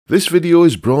This video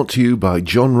is brought to you by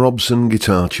John Robson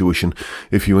Guitar Tuition.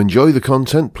 If you enjoy the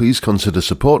content, please consider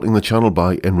supporting the channel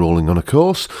by enrolling on a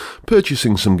course,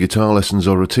 purchasing some guitar lessons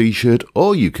or a t-shirt,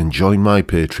 or you can join my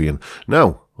Patreon.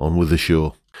 Now, on with the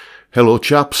show. Hello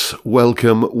chaps,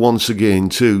 welcome once again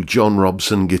to John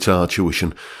Robson Guitar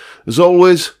Tuition. As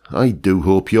always, I do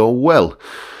hope you're well.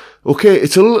 Okay,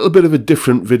 it's a little bit of a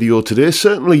different video today,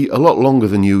 certainly a lot longer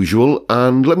than usual,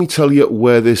 and let me tell you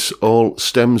where this all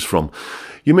stems from.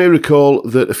 You may recall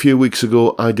that a few weeks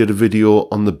ago I did a video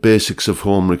on the basics of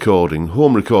home recording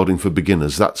for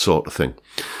beginners, that sort of thing.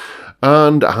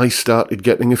 And I started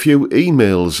getting a few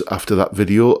emails after that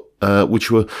video,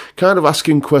 which were kind of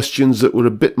asking questions that were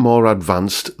a bit more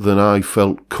advanced than I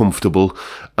felt comfortable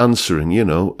answering. You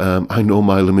know, I know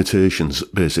my limitations,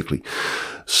 basically.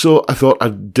 So I thought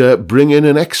I'd bring in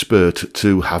an expert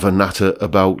to have a natter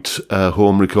about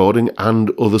home recording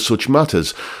and other such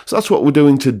matters. So that's what we're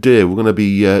doing today. We're going to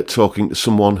be talking to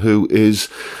someone who is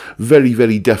very,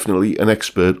 very definitely an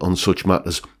expert on such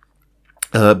matters.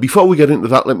 Before we get into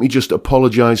that, let me just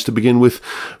apologise to begin with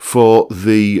for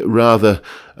the rather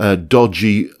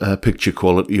dodgy picture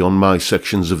quality on my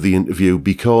sections of the interview,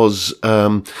 because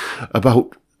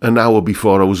about an hour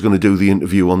before I was going to do the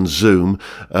interview on Zoom,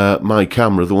 my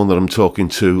camera, the one that I'm talking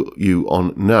to you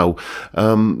on now,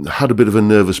 had a bit of a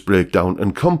nervous breakdown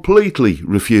and completely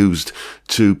refused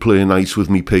to play nice with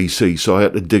me PC. So I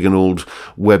had to dig an old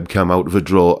webcam out of a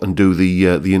drawer and do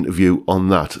the interview on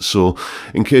that. So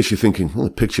in case you're thinking, well,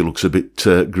 the picture looks a bit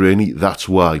grainy, that's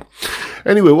why.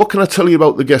 Anyway, what can I tell you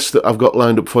about the guest that I've got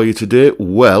lined up for you today?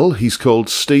 Well, he's called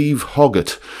Steve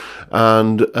Hoggart.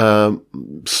 And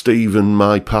Steve and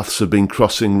my paths have been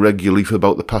crossing regularly for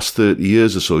about the past 30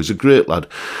 years or so. He's a great lad.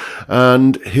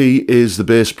 And he is the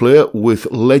bass player with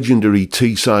legendary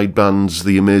Teesside bands,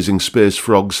 the Amazing Space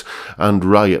Frogs and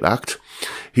Riot Act.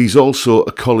 He's also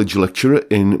a college lecturer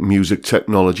in music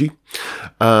technology.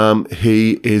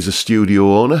 He is a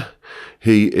studio owner.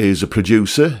 He is a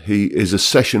producer, he is a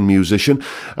session musician,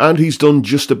 and he's done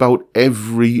just about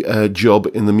every job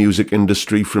in the music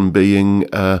industry, from being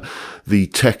the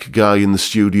tech guy in the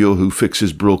studio who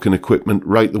fixes broken equipment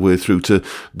right the way through to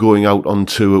going out on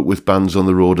tour with bands on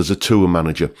the road as a tour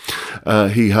manager.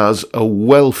 He has a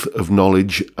wealth of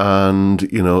knowledge and,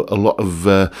 you know, a lot of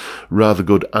rather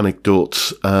good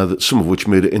anecdotes, that some of which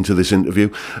made it into this interview,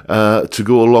 to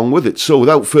go along with it. So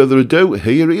without further ado,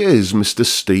 here he is, Mr.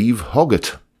 Steve Hoggart.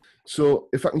 So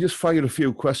if I can just fire a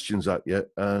few questions at you,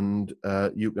 and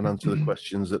you can answer the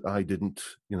questions that I didn't,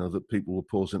 you know, that people were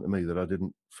posing to me that I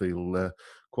didn't feel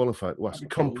qualified to ask.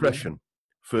 Compression,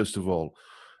 first of all.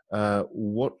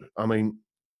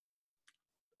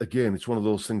 Again, it's one of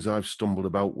those things I've stumbled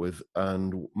about with,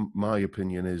 and my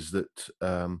opinion is that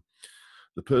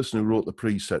the person who wrote the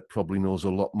preset probably knows a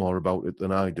lot more about it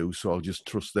than I do, so I'll just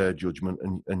trust their judgment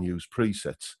and use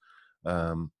presets.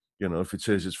 You know, if it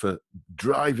says it's for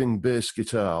driving bass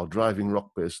guitar or driving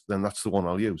rock bass, then that's the one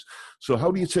I'll use. So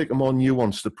how do you take a more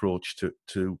nuanced approach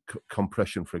to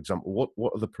compression, for example?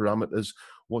 What are the parameters?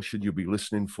 What should you be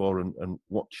listening for, and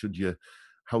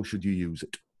how should you use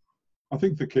it? I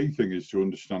think the key thing is to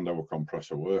understand how a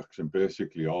compressor works, and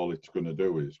basically all it's going to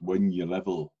do is when your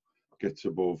level gets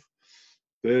above,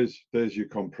 there's your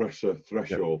compressor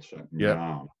threshold set in your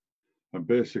arm, and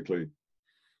basically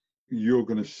you're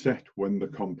going to set when the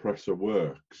compressor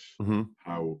works,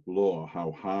 how low or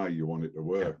how high you want it to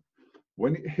work.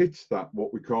 When it hits that,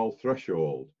 what we call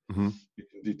threshold, you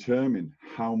can determine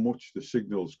how much the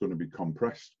signal is going to be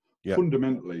compressed,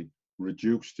 fundamentally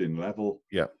reduced in level.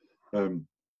 I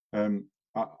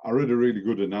read a really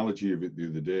good analogy of it the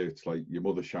other day. It's like your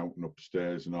mother shouting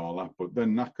upstairs and all that, but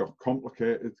then that got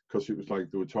complicated because it was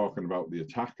like they were talking about the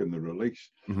attack and the release.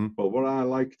 But what I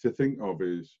like to think of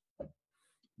is,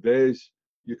 there's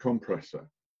your compressor.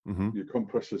 Your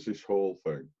compressor's this whole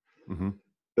thing.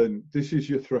 Then this is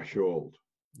your threshold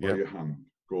by your hand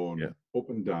going up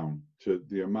and down to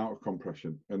the amount of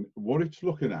compression. And what it's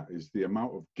looking at is the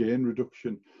amount of gain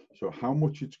reduction. So how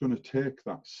much it's going to take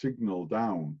that signal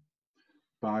down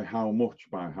by how much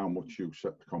you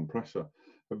set the compressor.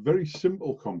 A very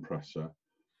simple compressor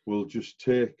will just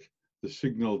take the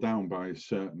signal down by a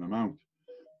certain amount.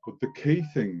 But the key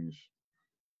things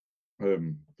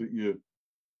that you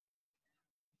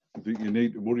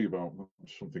need to worry about,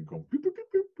 something called boop, boop,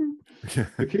 boop, boop.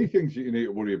 The key things that you need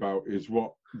to worry about is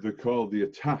what they call the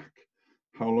attack,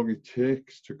 how long it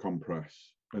takes to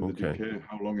compress, and the decay,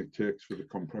 how long it takes for the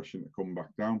compression to come back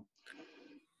down.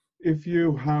 If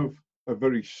you have a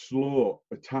very slow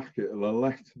attack, it'll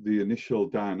let the initial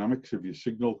dynamics of your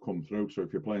signal come through. So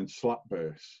if you're playing slap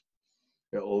bass,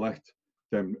 it'll let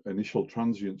them initial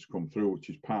transients come through, which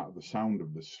is part of the sound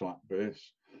of the slap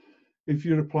bass. If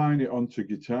you're applying it onto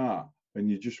guitar and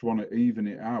you just want to even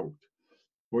it out,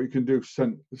 what you can do is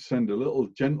send a little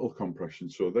gentle compression.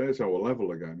 So there's our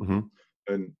level again,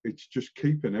 and it's just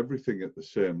keeping everything at the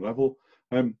same level.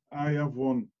 I have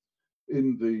one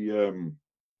in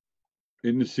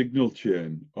the signal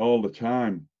chain all the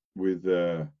time with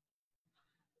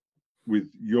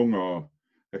young or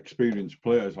experienced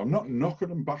players. I'm not knocking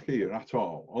them back here at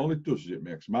all. All it does is it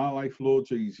makes my life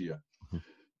loads easier. They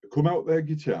come out their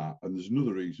guitar, and there's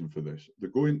another reason for this. They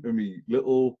go into me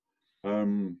little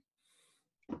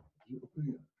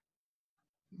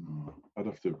I'd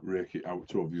have to rake it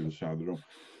out over the other side of the room.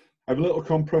 I have a little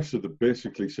compressor that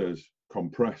basically says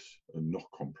compress and not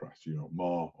compress,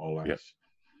 more or less. Yeah.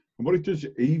 And what it does,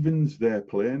 it evens their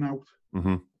playing out.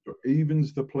 So it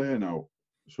evens the playing out,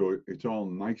 so it's all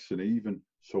nice and even.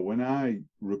 So when I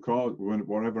record,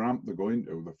 whatever amp they're going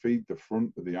to, they feed the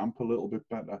front of the amp a little bit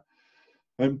better.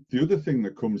 The other thing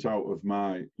that comes out of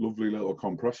my lovely little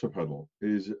compressor pedal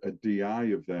is a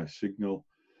DI of their signal.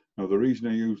 Now, the reason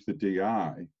I use the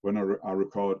DI when I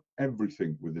record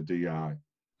everything with the DI,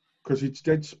 because it's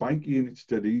dead spiky and it's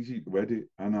dead easy to edit,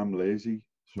 and I'm lazy,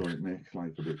 so it makes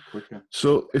life a bit quicker.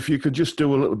 So if you could just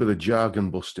do a little bit of jargon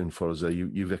busting for us there.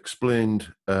 You've explained,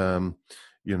 the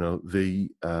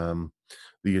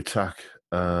attack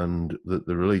and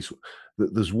the release.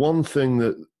 There's one thing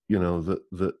that,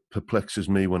 that perplexes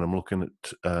me when I'm looking at,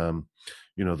 the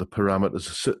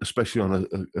parameters, especially on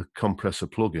a compressor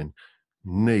plugin.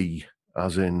 Knee,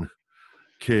 as in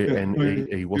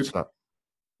KNEE. What's that?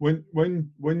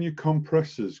 When your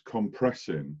compressor's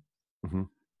compressing,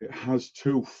 it has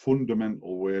two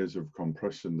fundamental ways of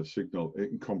compressing the signal. It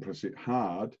can compress it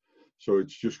hard, so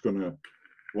it's just gonna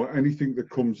anything that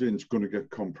comes in is gonna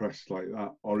get compressed like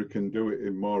that, or it can do it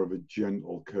in more of a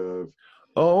gentle curve.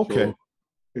 Oh, okay.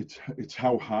 So it's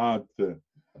how hard the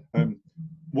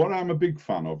what I'm a big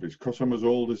fan of is, because I'm as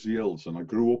old as the hills and I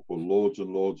grew up with loads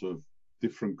and loads of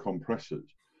different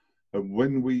compressors, and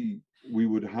when we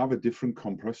would have a different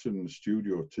compressor in the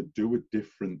studio to do a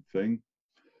different thing,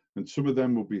 and some of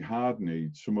them will be hard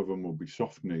kneed, some of them will be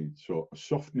soft kneed. So a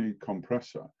soft kneed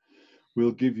compressor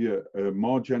will give you a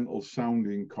more gentle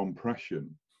sounding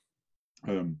compression,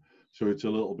 so it's a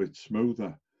little bit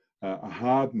smoother. A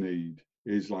hard kneed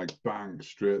is like bang,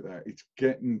 straight there. It's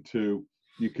getting to,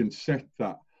 you can set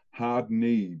that hard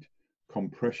kneed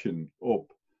compression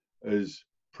up as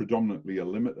predominantly a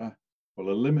limiter. Well,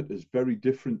 a limiter is very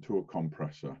different to a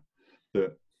compressor.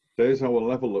 There's our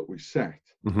level that we set,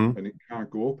 and it can't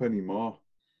go up anymore.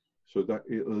 So that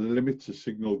it limits the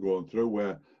signal going through,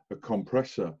 where a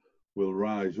compressor will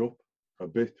rise up a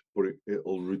bit, but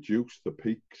it'll reduce the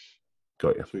peaks.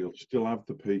 Got you. So you'll still have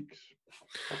the peaks.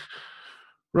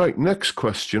 Right, next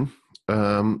question.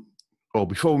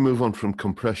 Before we move on from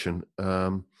compression,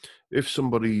 if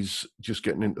somebody's just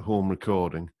getting into home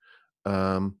recording,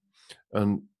 and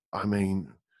I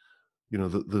mean,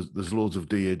 there's loads of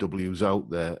DAWs out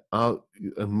there,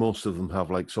 and most of them have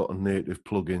like sort of native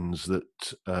plugins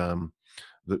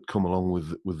that come along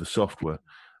with the software.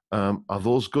 Are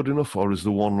those good enough, or is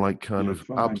the one like kind of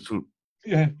fine. absolute?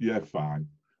 Yeah, fine.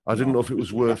 I didn't know if it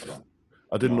was worth.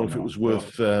 I didn't know if it was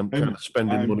worth kind of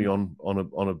spending money on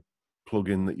a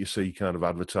plugin that you see kind of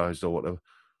advertised or whatever.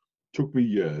 Took me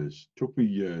years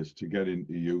to get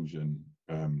into using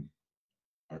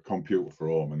a computer for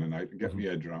home, and then I get my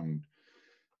head around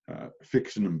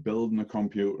fixing and building a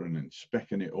computer and then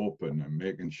speccing it up and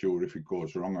making sure if it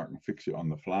goes wrong I can fix it on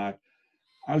the fly.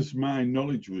 As my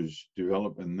knowledge was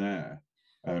developing there,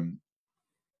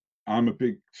 I'm a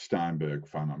big Steinberg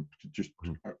fan. I'm just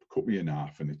cut me in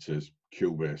half and it says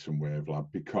Cubase and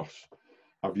Wavelab, because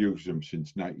I've used them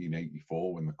since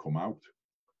 1984 when they come out.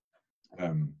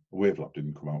 Wavelab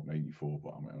didn't come out in 84,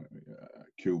 but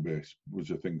Cubase was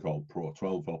a thing called Pro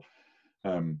 12.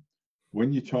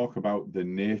 When you talk about the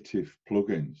native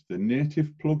plugins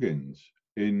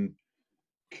in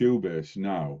Cubase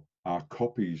now are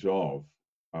copies of,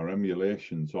 are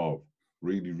emulations of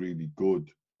really, really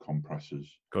good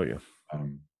compressors. Got you.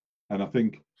 And I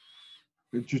think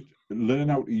just learn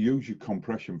how to use your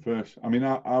compression first. I mean,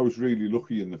 I was really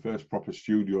lucky in the first proper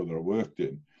studio that I worked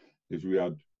in, is we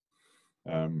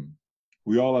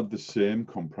all had the same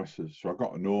compressors, so I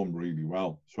got to know them really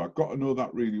well. So I got to know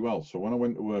that really well. So when I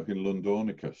went to work in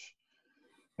Londonicus,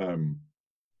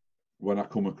 when I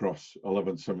come across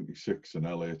 1176 and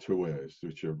LA2As,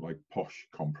 which are like posh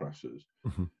compressors,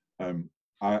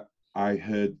 I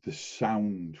heard the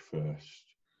sound first,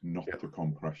 not the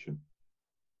compression.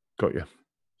 Got you.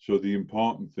 So the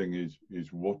important thing is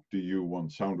what do you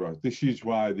want sound-wise? This is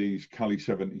why these Cali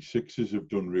 76s have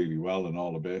done really well, and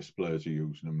all the bass players are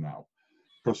using them now,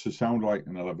 because they sound like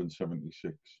an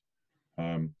 1176.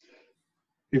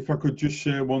 If I could just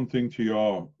say one thing to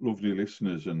your lovely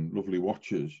listeners and lovely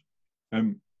watchers,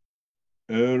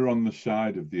 err on the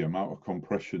side of the amount of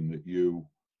compression that you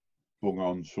bung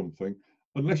on something,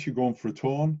 unless you're going for a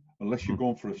tone, unless you're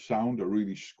going for a sound, a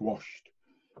really squashed,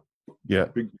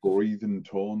 big breathing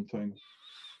tone thing.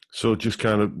 So just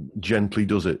kind of gently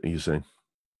does it, are you saying?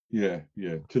 Yeah,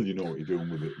 till you know what you're doing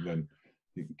with it, then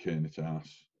you can cane its ass.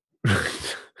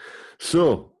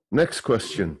 So, next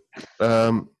question.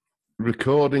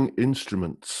 Recording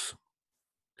instruments.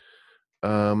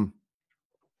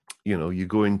 You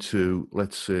go into,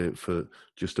 let's say, for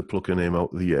just to pluck a name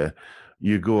out of the air,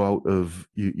 you go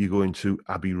into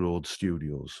Abbey Road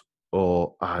Studios,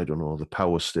 or I don't know, the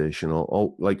Power Station,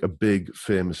 or like a big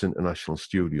famous international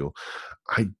studio.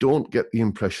 I don't get the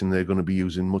impression they're going to be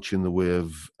using much in the way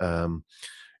of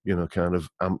kind of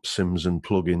amp sims and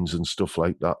plugins and stuff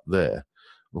like that there.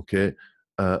 Okay.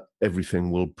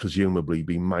 Everything will presumably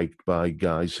be mic'd by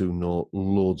guys who know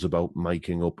loads about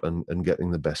miking up and getting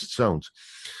the best sounds.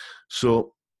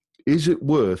 So is it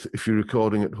worth, if you're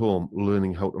recording at home,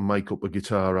 learning how to mic up a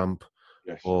guitar amp?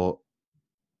 Yes. Or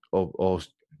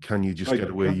can you just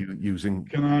get away using...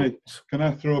 Can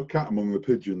I throw a cat among the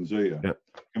pigeons here? Yeah.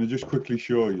 Can I just quickly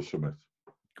show you something?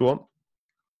 Go on.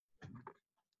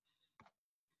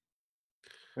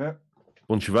 Yeah.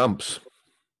 Bunch of amps.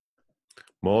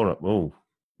 More. Oh,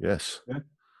 yes.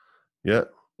 Yeah.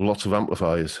 Lots of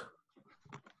amplifiers.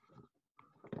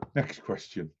 Next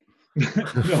question.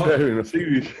 No,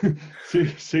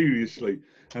 seriously.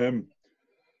 I've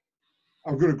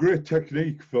got a great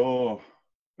technique for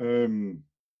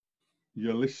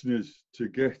your listeners to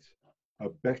get a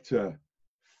better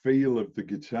feel of the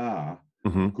guitar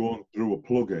going through a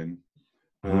plugin.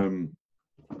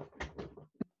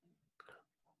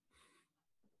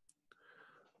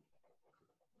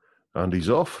 And he's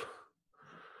off.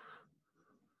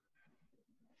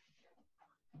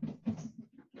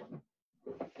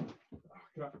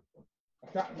 I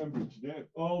can't remember its name.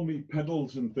 All my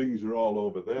pedals and things are all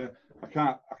over there. I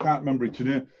can't remember its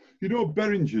name. You know,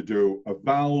 Behringer do a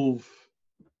valve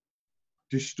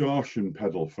distortion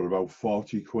pedal for about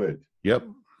 40 quid. Yep.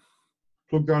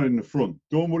 Plug that in the front.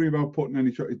 Don't worry about putting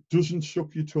any. It doesn't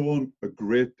suck your tone a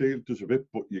great deal. It does a bit,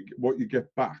 but what you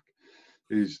get back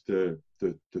is the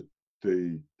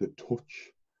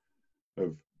touch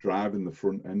of driving the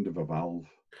front end of a valve.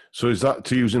 So is that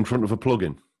to use in front of a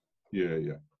plugin? Yeah.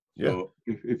 So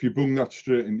if you bung that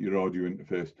straight into your audio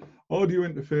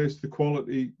interface, the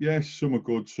quality, yes, some are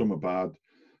good, some are bad.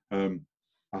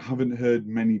 I haven't heard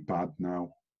many bad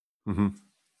now.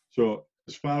 So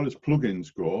as far as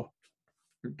plugins go,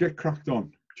 get cracked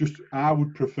on. I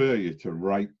would prefer you to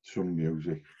write some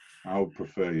music. I would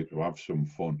prefer you to have some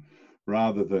fun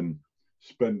rather than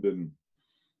spending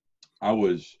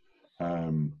hours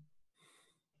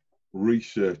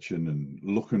researching and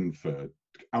looking for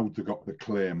how they got the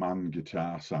Clayman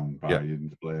guitar sound by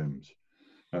In Flames,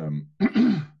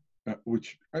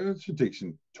 which it's a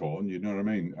decent tone, you know what I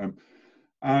mean?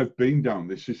 I've been down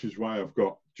this. This is why I've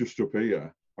got, just up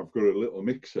here, I've got a little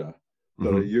mixer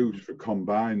that I use for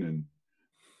combining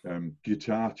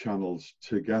guitar channels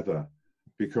together,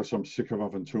 because I'm sick of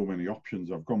having too many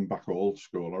options. I've gone back old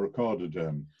school. I recorded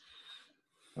a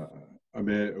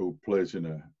mate who plays in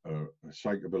a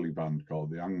psychobilly band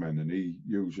called the Hangmen, and he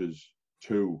uses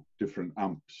 2 different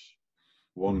amps,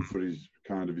 one for his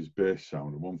bass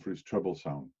sound and one for his treble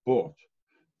sound, but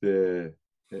it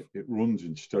runs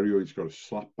in stereo. He's got a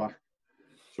slap back,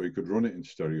 so you could run it in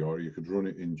stereo or you could run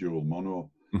it in dual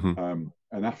mono.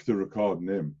 And after recording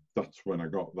him, that's when I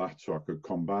got that, so I could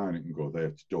combine it and go, there,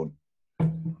 it's done.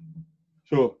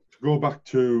 So to go back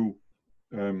to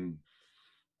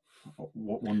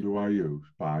what one do I use?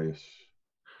 Bias.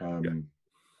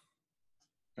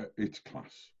 It's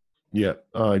class. Yeah,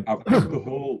 I've got the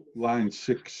whole Line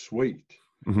 6 suite,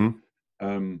 but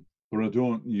I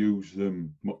don't use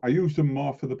them. I use them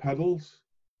more for the pedals,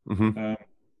 and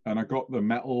I got the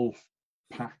metal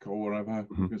pack or whatever,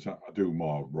 because I do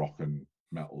more rock and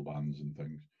metal bands and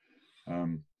things.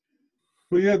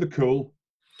 But yeah, they're cool.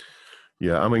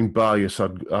 Yeah, I mean, Bias,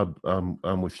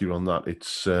 I'm with you on that.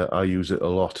 It's I use it a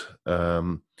lot,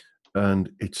 and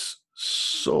it's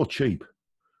so cheap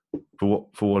for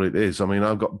what it is. I mean,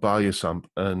 I've got Bias amp,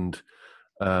 and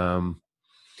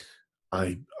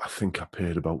I think I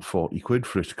paid about 40 quid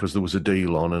for it because there was a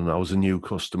deal on, and I was a new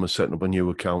customer setting up a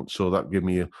new account, so that gave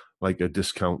me a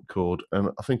discount code, and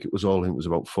I think it was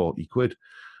about 40 quid,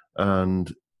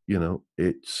 and you know,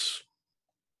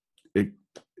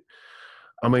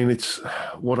 I mean, it's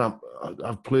what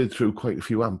I've played through quite a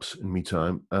few amps in my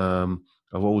time.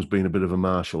 I've always been a bit of a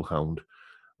Marshall hound.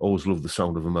 Always loved the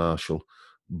sound of a Marshall.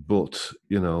 But,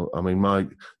 you know, I mean,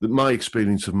 my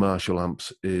experience of Marshall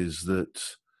amps is that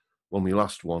on my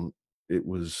last one, it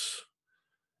was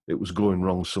going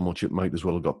wrong so much it might as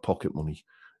well have got pocket money.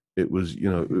 It was, you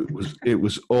know, it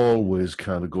was always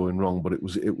kind of going wrong, but it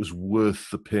was worth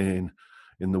the pain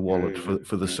in the wallet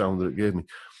for the sound that it gave me.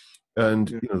 And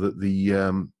you know that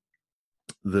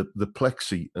the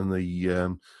plexi and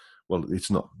the well,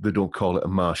 it's not, they don't call it a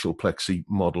Marshall plexi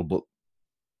model, but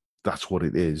that's what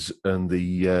it is. And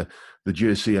the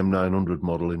JCM 900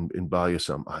 model in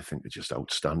Biosam, I think, are just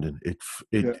outstanding.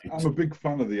 I'm a big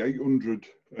fan of the 800.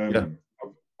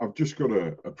 I've just got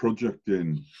a project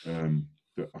in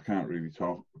that I can't really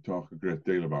talk a great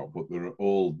deal about, but they're an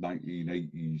old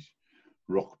 1980s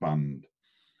rock band.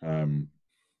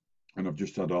 And I've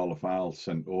just had all the files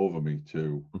sent over me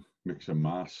to mix and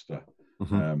master,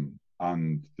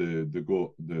 and the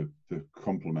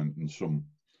complement and some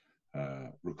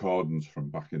recordings from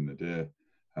back in the day,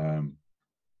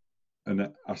 and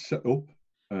I set up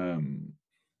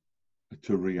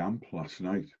to reamp last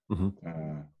night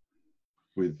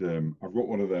with I've got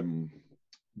one of them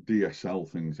DSL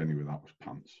things anyway. That was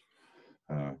pants.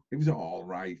 It was all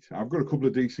right. I've got a couple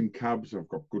of decent cabs. I've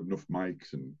got good enough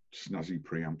mics and snazzy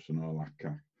preamps and all that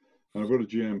kind. And I've got a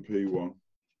JMP one.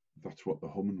 That's what the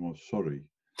humming was. Sorry.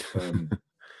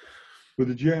 But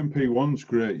the JMP one's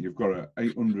great. You've got a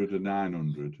 800 and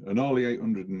 900, and all the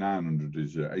 800 and 900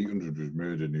 is 800 was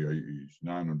made in the 80s,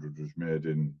 900 was made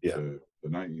in the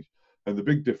 90s, and the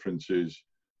big difference is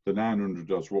the 900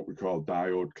 does what we call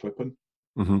diode clipping,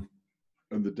 and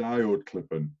the diode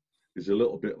clipping is a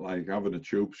little bit like having a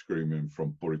tube screamer in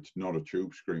front, but it's not a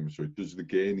tube screamer, so it does the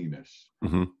gaininess,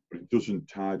 but it doesn't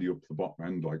tidy up the bottom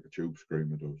end like a tube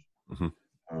screamer does.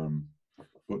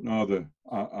 But no,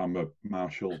 I'm a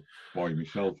Marshall boy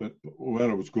myself. But where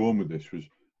I was going with this was,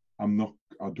 I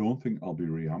don't think I'll be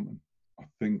reamping. I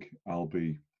think I'll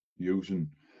be using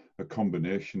a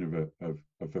combination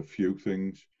of a few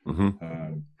things.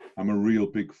 I'm a real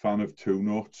big fan of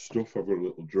two-note stuff. I've got a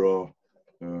little drawer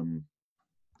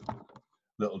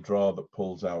that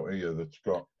pulls out here that's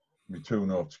got my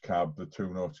two-notes cab, the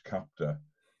two-notes captor.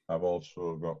 I've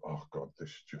also got, oh God, this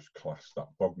is just class, that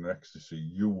Bogner Ecstasy.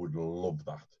 You would love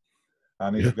that. I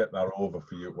need to get that over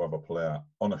for you to have a player.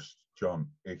 Honest, John,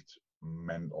 it's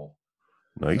mental.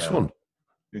 Nice one.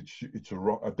 It's a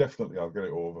rock. I'll get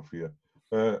it over for you.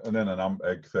 And then an amp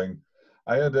egg thing.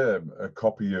 I had a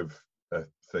copy of a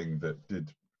thing that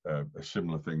did a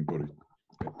similar thing, but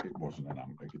it wasn't an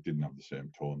amp egg. It didn't have the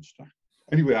same tone stack.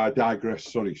 Anyway, I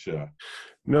digress. Sorry, sir.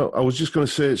 No, I was just going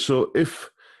to say, so if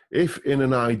in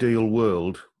an ideal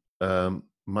world,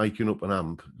 miking up an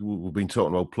amp, we've been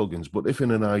talking about plugins, but if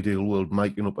in an ideal world,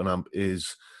 miking up an amp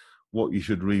is what you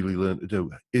should really learn to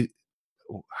do,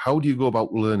 how do you go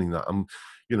about learning that?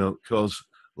 You know, because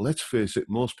let's face it,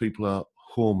 most people are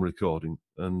home recording,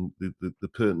 and the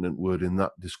pertinent word in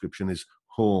that description is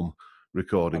home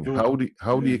recording. How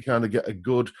do you kind of get a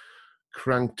good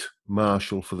cranked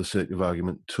Marshall, for the sake of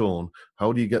argument, tone?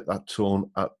 How do you get that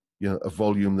tone at, you know, a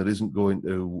volume that isn't going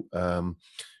to,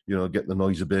 you know, get the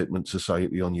noise abatement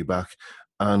society on your back?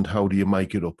 And how do you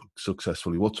mic it up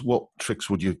successfully? What tricks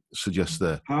would you suggest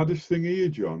there? Hardest thing here,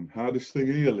 John,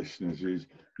 listeners, is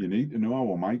you need to know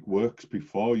how a mic works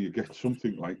before you get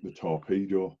something like the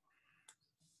Torpedo.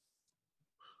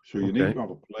 So you need to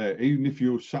have a player, even if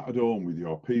you're sat at home with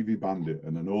your PV Bandit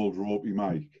and an old ropey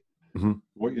mic,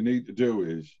 what you need to do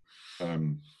is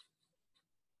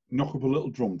knock up a little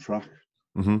drum track,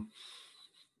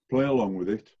 play along with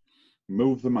it,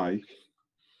 move the mic,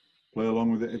 play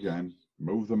along with it again,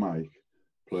 move the mic,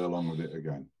 play along with it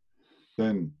again.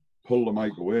 Then pull the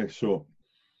mic away. So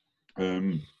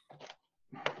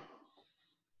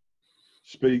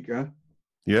speaker.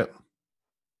 Yeah.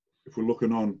 If we're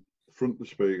looking on the front of the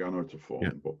speaker, I know it's a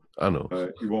phone, but I know.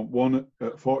 You want one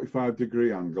at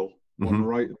 45-degree angle, one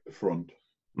right at the front,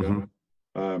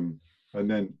 and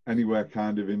then anywhere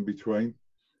kind of in between.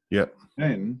 Yeah.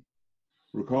 Then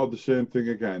record the same thing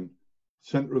again,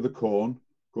 center of the cone,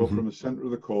 go from the center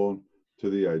of the cone to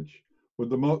the edge. With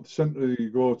the more center you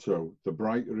go to, the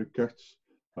brighter it gets,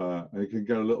 and it can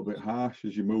get a little bit harsh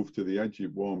as you move to the edge.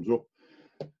 It warms up.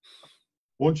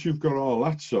 Once you've got all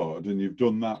that sorted and you've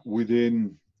done that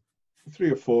within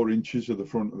 3 or 4 inches of the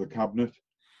front of the cabinet,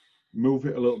 move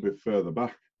it a little bit further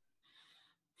back.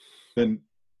 Then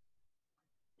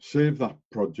save that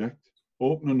project,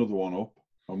 open another one up,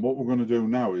 and what we're going to do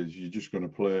now is you're just going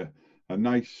to play a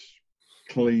nice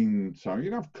clean sound.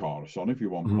 You can have chorus on if you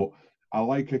want, but I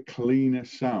like a cleaner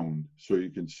sound so you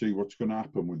can see what's going to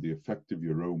happen with the effect of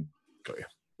your room. Got you.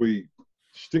 We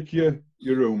stick your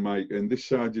room, mate, and this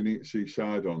side you need to see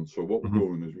side on. So what we're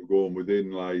doing is we're going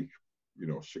within, like,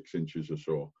 6 inches or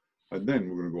so, and then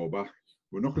we're going to go back.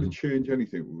 We're not going to change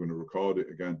anything. We're going to record it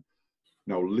again.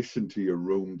 Now listen to your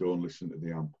room. Don't listen to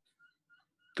the amp.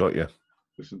 Got you.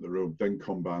 Listen to the room. Then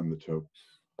combine the two.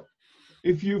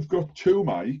 If you've got 2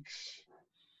 mics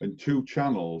and 2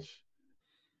 channels,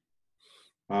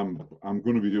 I'm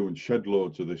going to be doing shed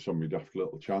loads of this on my daft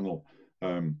little channel,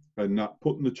 and that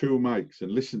putting the 2 mics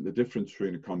and listen to the difference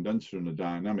between a condenser and a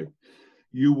dynamic.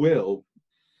 You will,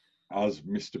 as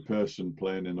Mr. Person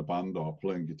playing in a band or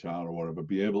playing guitar or whatever,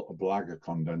 be able to blag a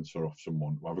condenser off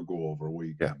someone, have a go over a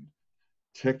weekend. Yeah.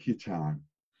 Take your time,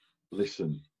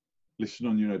 listen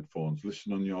on your headphones,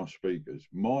 listen on your speakers.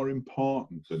 More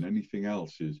important than anything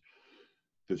else is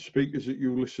the speakers that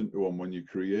you listen to on when you're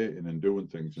creating and doing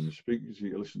things, and the speakers that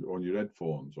you listen to on your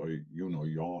headphones or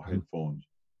your headphones.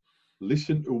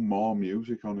 Listen to more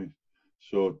music on it.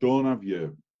 So don't have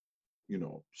your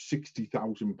 £60,000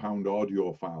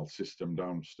 audiophile system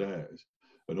downstairs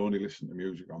and only listen to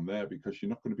music on there, because you're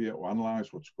not going to be able to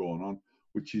analyze what's going on,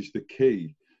 which is the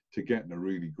key to getting a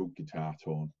really good guitar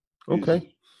tone.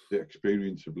 Okay. The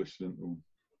experience of listening to them,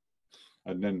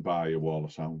 and then buy a wall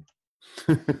of sound.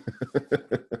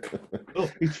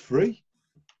 Look, it's free.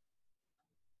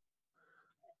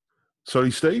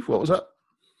 Sorry, Steve, what was that?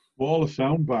 Wall of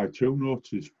sound by 2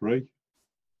 Notes is free.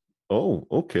 Oh,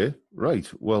 okay, right.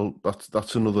 Well,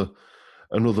 that's another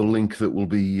link that will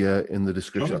be in the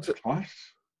description. John, it's class.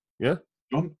 Yeah.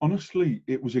 John, honestly,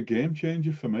 it was a game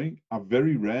changer for me. I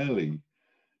very rarely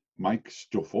mic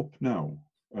stuff up now,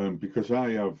 because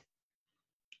I have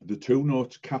the 2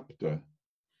 Notes captor,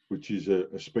 which is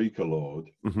a speaker load,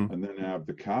 and then I have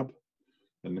the cab,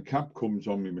 and the cab comes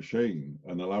on my machine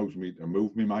and allows me to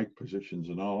move my mic positions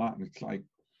and all that, and it's like,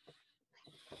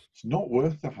 it's not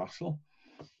worth the hassle.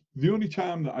 The only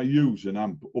time that I use an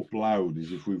amp up loud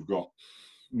is if we've got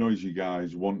noisy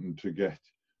guys wanting to get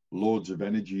loads of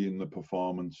energy in the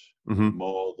performance,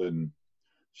 more than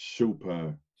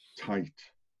super tight,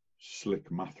 slick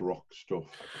math rock stuff.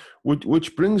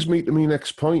 Which brings me to my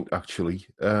next point, actually,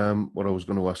 what I was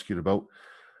going to ask you about.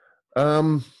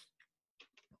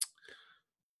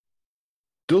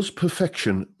 Does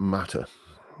perfection matter?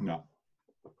 No.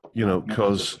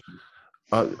 Because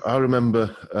I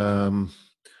remember,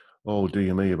 oh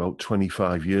dear me, about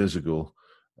 25 years ago,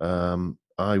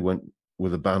 I went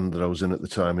with a band that I was in at the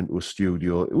time into a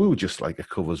studio. We were just like a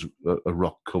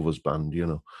rock covers band,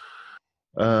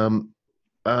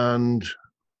 and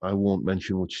I won't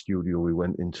mention which studio we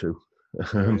went into.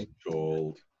 Get us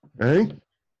told. Eh?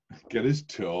 Get us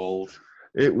told.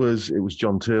 It was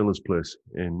John Taylor's place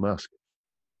in Mask.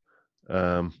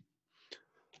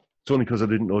 It's only because I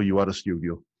didn't know you had a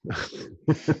studio.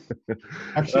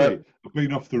 Actually, I've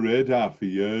been off the radar for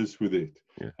years with it.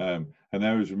 Yeah. And I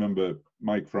always remember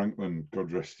Mike Franklin,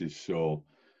 God rest his soul.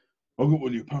 Oh,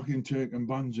 well, you're packing, taking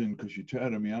bands in because you're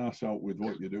tearing my ass out with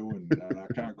what you're doing, and I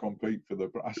can't compete for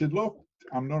the... I said, look,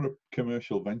 I'm not a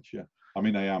commercial venture. I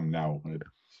mean, I am now.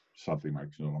 Sadly,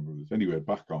 Mike's no longer with us. Anyway,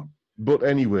 back on. But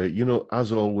anyway,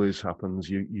 as always happens,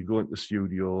 you go into the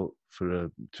studio for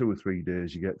 2 or 3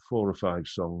 days, you get 4 or 5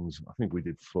 songs. I think we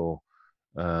did 4.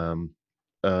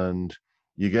 And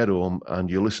you get home and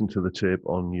you listen to the tape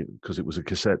because it was a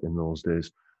cassette in those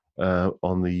days,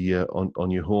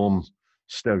 on your home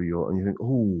stereo, and you think,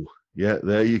 oh, yeah,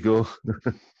 there you go.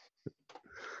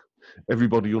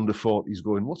 Everybody under 40 is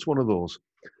going, what's one of those?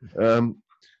 I've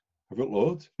got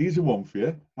loads. Here's a one for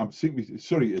you.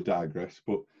 Sorry to digress,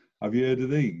 but have you heard of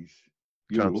these?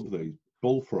 You love these.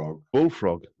 Bullfrog.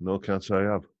 Bullfrog? No, can't say I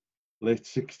have. Late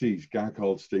 60s, guy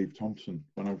called Steve Thompson.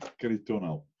 When I get it done,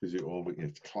 I'll visit over.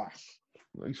 It's class.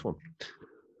 Nice one.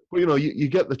 Well, you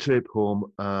get the tape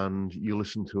home and you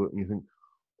listen to it and you think,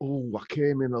 oh, I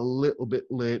came in a little bit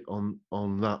late on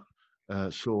that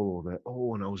solo there.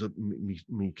 Oh, and I was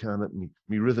me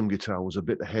rhythm guitar was a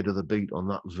bit ahead of the beat on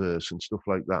that verse and stuff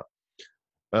like that.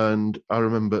 And I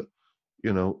remember,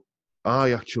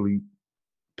 I actually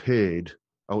paid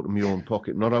out of my own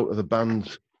pocket, not out of the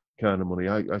band's kind of money.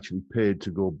 I actually paid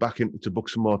to go back to book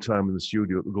some more time in the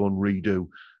studio to go and redo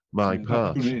my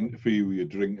parts. That's going to interfere with your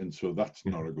drinking, so that's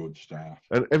not a good start.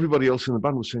 And everybody else in the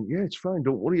band was saying, "Yeah, it's fine.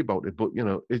 Don't worry about it." But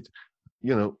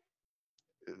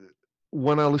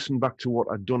when I listened back to what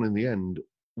I'd done in the end,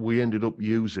 we ended up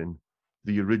using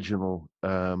the original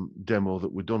demo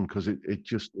that we'd done because it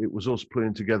was us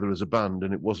playing together as a band,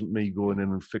 and it wasn't me going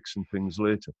in and fixing things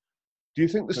later. Do you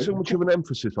think there's too much of an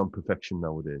emphasis on perfection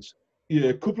nowadays?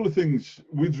 Yeah, a couple of things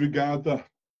with regard to that,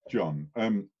 John.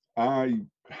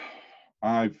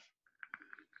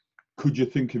 Could you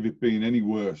think of it being any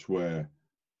worse where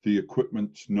the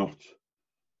equipment's not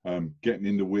getting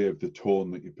in the way of the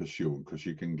tone that you're pursuing, because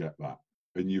you can get that,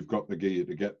 and you've got the gear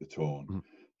to get the tone,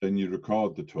 then you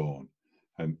record the tone,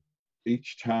 and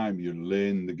each time you're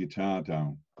laying the guitar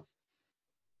down,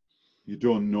 you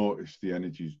don't notice the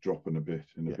energy's dropping a bit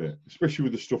and a bit, especially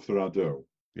with the stuff that I do.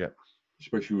 Yeah.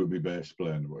 Especially with my bass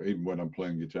playing, even when I'm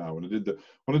playing guitar. When I did the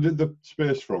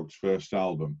Space Frogs first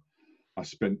album, I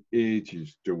spent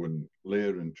ages doing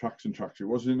layering tracks and tracks. It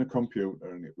wasn't in a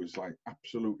computer, and it was like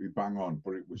absolutely bang on,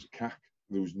 but it was cack.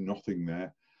 There was nothing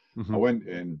there. I went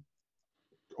in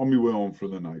on my way home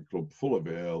from the nightclub, full of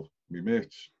ale. My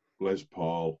mates, Les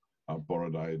Paul, I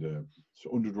had a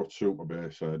 100-watt super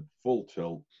bass head, full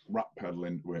tilt, rat pedal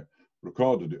into it,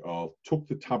 recorded it all, took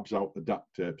the tabs out the DAT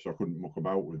tape so I couldn't muck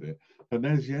about with it, and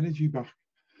there's the energy back.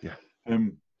 Yeah.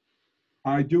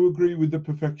 I do agree with the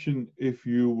perfection if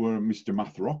you were Mr.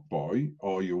 Math Rock Boy,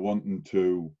 or you're wanting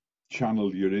to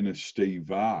channel your inner Steve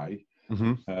Vai,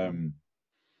 or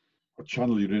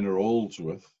channel your inner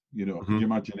Oldsworth. You know, can you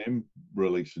imagine him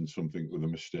releasing something with a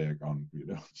mistake on? You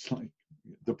know, it's like,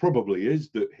 there probably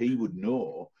is that he would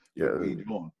know that we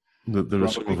don't. There are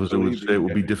some of us who would say it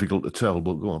would be difficult to tell,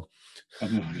 but go on. I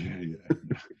know,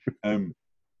 yeah.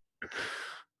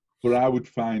 But I would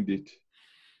find it,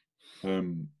 I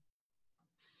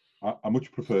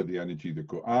much prefer the energy that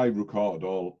go. I record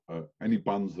all, any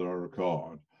bands that I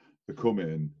record, they come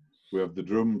in, we have the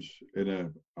drums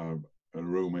in a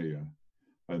room here,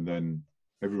 and then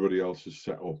everybody else is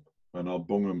set up, and I'll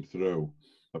bung them through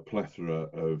a plethora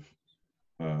of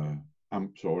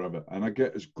amps or whatever, and I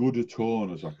get as good a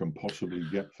tone as I can possibly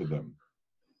get for them,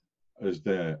 as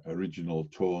their original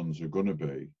tones are going to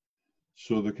be,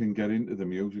 so they can get into the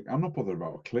music. I'm not bothered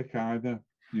about a click either.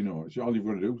 You know, it's all you've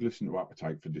got to do is listen to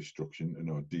Appetite for Destruction and,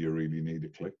 or do you really need a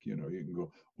click? You know, you can go,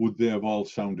 would they have all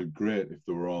sounded great if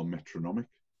they were all metronomic?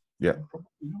 Yeah. Probably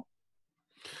not.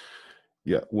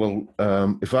 Yeah, well,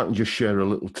 if I can just share a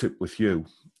little tip with you,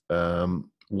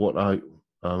 what I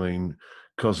mean,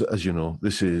 because as you know,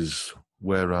 this is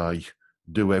where I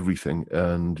do everything,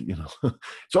 and you know,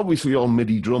 it's obviously all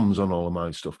MIDI drums on all of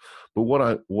my stuff. But what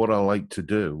I like to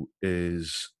do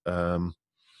is I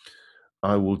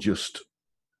will just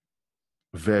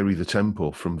vary the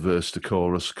tempo from verse to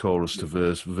chorus, chorus to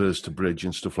verse, verse to bridge,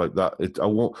 and stuff like that.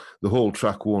 The whole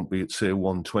track won't be at say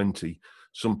 120.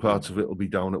 Some parts of it will be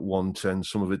down at 110.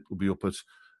 Some of it will be up at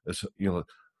you know,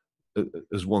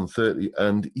 as 130.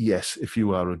 And yes, if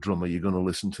you are a drummer, you're going to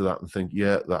listen to that and think,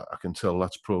 yeah, that I can tell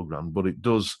that's programmed. But it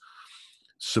does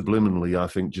subliminally, I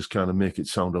think, just kind of make it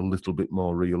sound a little bit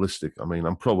more realistic. I mean,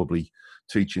 I'm probably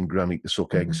teaching Granny to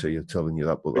suck eggs here, telling you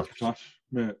that, but it's class,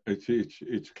 mate.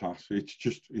 It's class.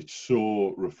 It's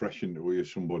so refreshing to hear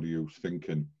somebody who's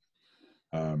thinking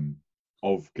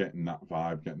of getting that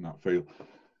vibe, getting that feel.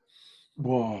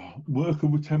 Wow,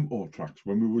 working with tempo tracks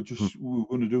when we were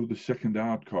going to do the second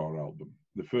hardcore album.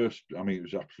 The first, I mean, it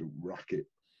was absolute racket.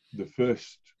 The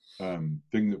first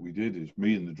thing that we did is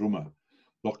me and the drummer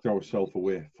locked ourselves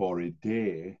away for a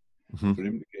day for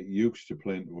him to get used to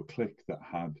playing to a click that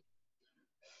had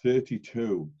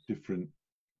 32 different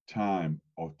time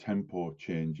or tempo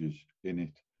changes in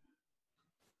it.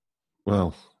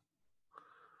 Well,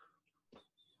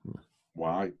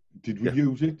 why did we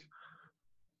use it?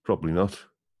 Probably not.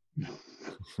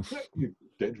 You're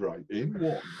dead right. In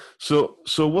one. So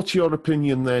what's your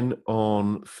opinion then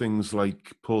on things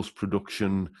like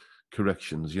post-production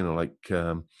corrections? You know, like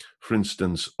for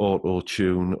instance,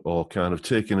 auto-tune, or kind of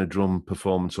taking a drum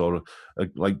performance or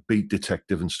like Beat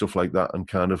Detective and stuff like that, and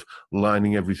kind of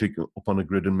lining everything up on a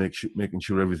grid and making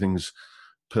sure everything's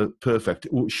perfect.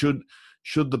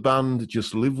 Should the band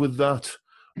just live with that,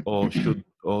 or should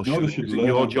is it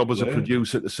your job as a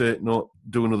producer to say, no,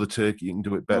 do another take, you can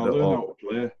do it better? No,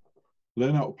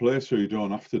 learn how to play so you don't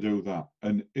have to do that.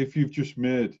 And if you've just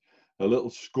made a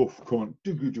little scuff coming,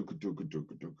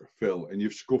 Phil, and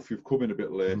you've come in a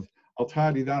bit late, I'll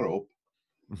tidy that up.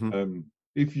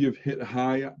 If you've hit a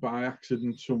high by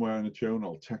accident somewhere in a tune,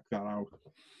 I'll take that out.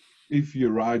 If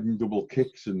you're riding double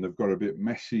kicks and they've got a bit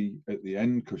messy at the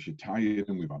end because you're tired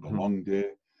and we've had a long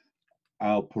day,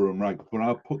 I'll put them right. But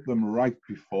I'll put them right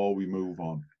before we move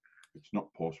on. It's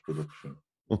not post-production.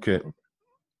 Okay.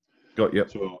 Got you.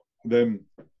 So then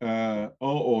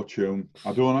auto-tune.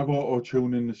 I don't have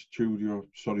auto-tune in the studio.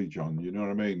 Sorry, John. You know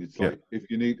what I mean? It's like if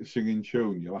you need to sing in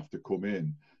tune, you'll have to come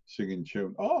in, sing in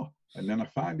tune. And then I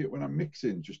find it when I'm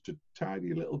mixing just to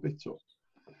tidy a little bit up.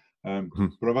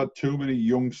 But I've had too many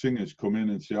young singers come in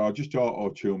and say, "Oh, just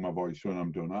auto-tune my voice when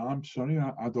I'm done." I'm sorry,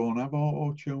 I don't have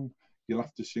auto-tune. You'll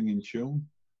have to sing in tune.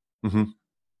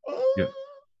 Yeah.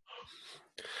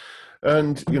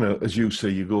 And, you know, as you say,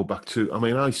 you go back to, I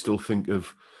mean, I still think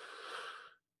of,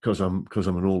 because I'm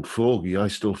an old fogey, I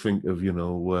still think of, you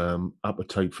know,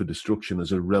 Appetite for Destruction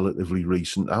as a relatively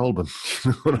recent album.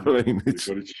 You know what I mean? It's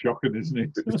shocking, isn't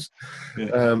it?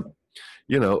 Yeah.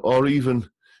 You know, or even,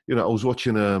 you know, I was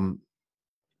watching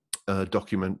a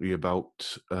documentary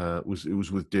about, it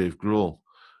was with Dave Grohl,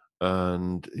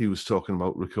 and he was talking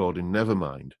about recording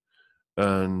Nevermind.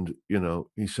 And, you know,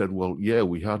 he said, well, yeah,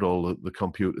 we had all the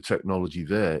computer technology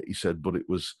there. He said, but it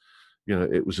was, you know,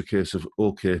 it was a case of,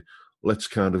 okay, let's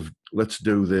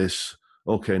do this.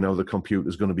 Okay, now the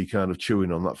computer's going to be kind of chewing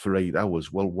on that for 8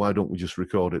 hours. Well, why don't we just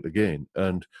record it again?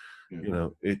 And, you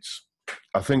know,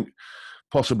 I think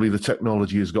possibly the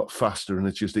technology has got faster and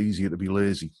it's just easier to be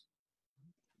lazy.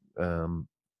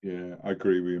 Yeah, I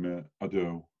agree with you, mate. I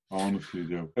do. I honestly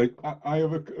do. I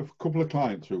have a couple of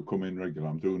clients who come in regular.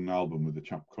 I'm doing an album with a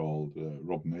chap called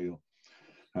Rob Neal.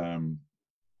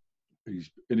 He's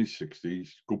in his 60s,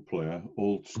 good player,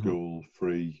 old school,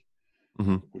 free,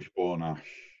 Wishbone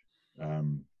Ash.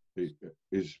 He's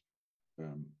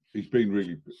been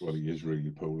really, well, he is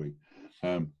really poorly.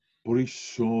 But he's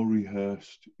so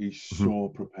rehearsed. He's so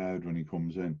prepared when he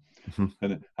comes in.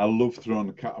 And I love throwing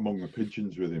the cat among the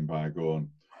pigeons with him by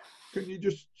going, can you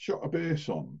just shot a bass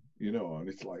on, you know? And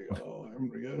it's like, oh, I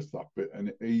haven't rehearsed that bit.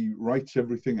 And he writes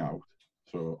everything out.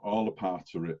 So all the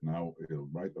parts are written out. He'll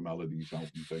write the melodies out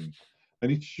and things.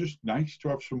 And it's just nice to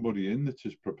have somebody in that's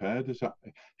as prepared as that.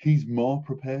 He's more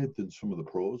prepared than some of the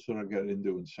pros that I get in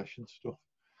doing session stuff.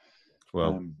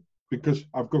 Well, because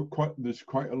I've got there's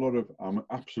quite a lot of, I'm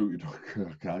absolutely,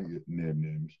 I can't name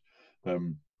names,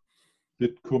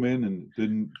 that come in and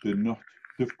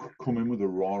they've come in with a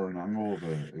roaring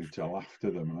hangover. It's a laugh to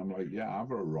them. And I'm like, yeah, I've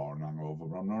got a roaring hangover,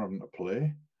 but I'm not having to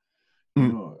play. You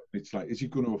know, it's like, is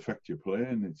it going to affect your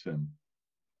playing? It's,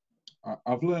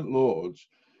 I've learnt loads.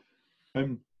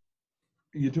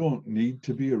 You don't need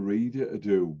to be a reader to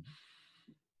do,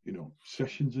 you know,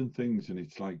 sessions and things. And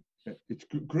it's like, it's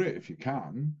great if you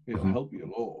can. It'll help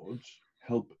you loads,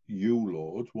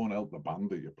 won't help the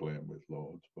band that you're playing with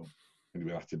loads. But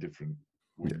anyway, that's a different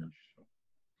whinge. Yeah.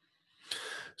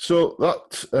 So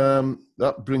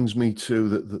that brings me to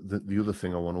the other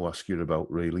thing I want to ask you about,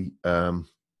 really.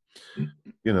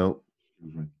 You know,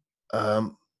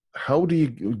 how do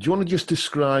you want to just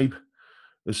describe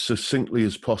as succinctly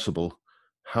as possible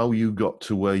how you got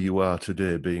to where you are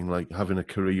today, being like having a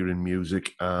career in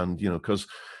music? And, you know, because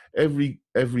every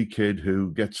kid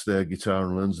who gets their guitar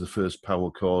and learns the first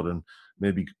power chord and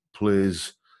maybe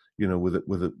plays, you know, with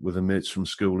the mates from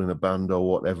school in a band or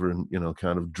whatever, and, you know,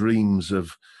 kind of dreams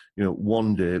of, you know,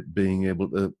 one day being able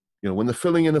to, you know, when they're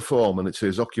filling in a form and it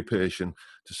says occupation,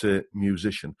 to say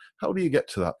musician. How do you get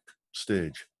to that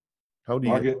stage? How do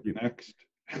Blag it next.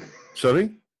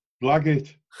 Sorry? Blag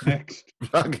it next.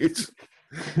 Blag it.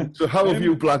 So how have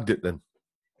you blagged it then?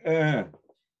 I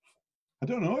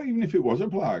don't know. Even if it was a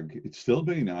blag, it's still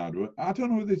been hard work. I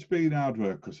don't know whether it's been hard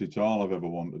work because it's all I've ever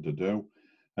wanted to do.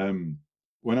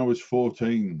 When I was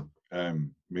 14,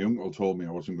 my uncle told me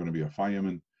I wasn't going to be a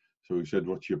fireman. So he said,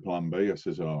 what's your plan B? I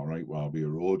says, all right, well, I'll be a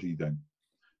roadie then.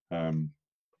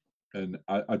 And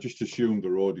I just assumed the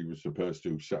roadie was the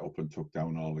person who set up and took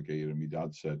down all the gear. And my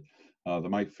dad said, they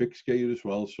might fix gear as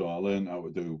well. So I learned how to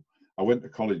do, I went to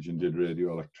college and did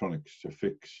radio electronics to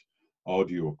fix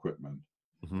audio equipment.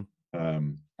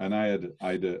 And I had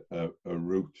a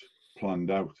route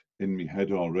planned out in my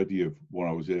head already of what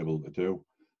I was able to do.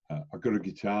 I got a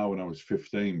guitar when I was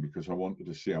 15 because I wanted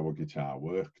to see how a guitar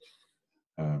worked.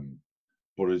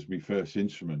 But as my first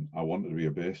instrument, I wanted to be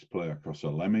a bass player because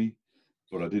of Lemmy,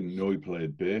 but I didn't know he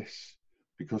played bass.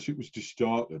 Because it was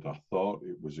distorted, I thought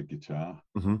it was a guitar.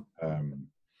 And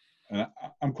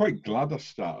I'm quite glad I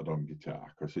started on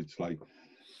guitar because it's like,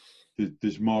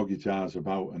 there's more guitars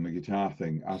about, and the guitar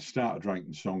thing, I started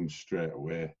writing songs straight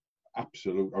away.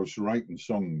 Absolutely. I was writing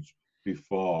songs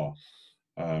before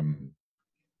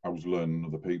I was learning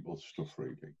other people's stuff,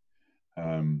 really.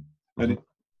 And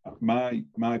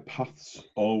my path's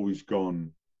always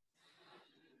gone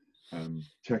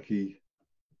techie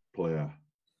player,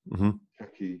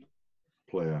 techie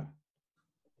player.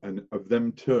 And of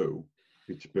them two,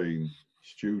 it's been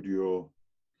studio,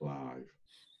 live,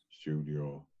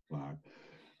 studio, live.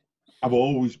 I've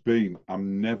always been,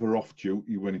 I'm never off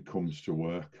duty when it comes to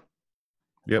work.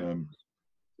 Yep.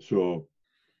 So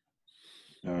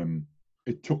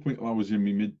it took me till I was in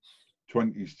my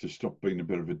mid-20s to stop being a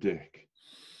bit of a dick.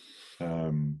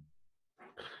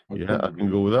 Yeah, I can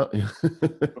go with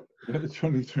that. At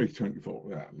 23,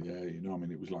 24, yeah, you know, I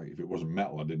mean, it was like, if it wasn't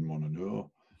metal, I didn't want to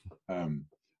know. And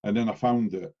then I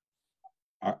found that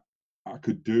I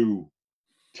could do,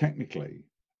 technically,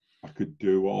 I could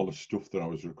do all the stuff that I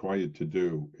was required to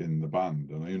do in the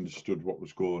band, and I understood what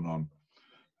was going on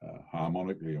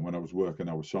harmonically. And when I was working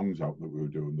our songs out that we were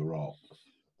doing, they're all,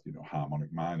 you know,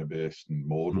 harmonic minor based and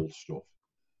modal stuff.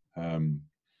 And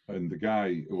the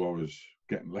guy who I was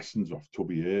getting lessons off,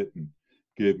 Tubby Ayton,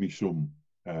 gave me some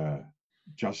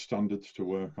jazz standards to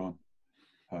work on.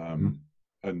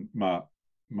 And my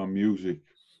music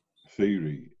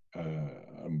theory,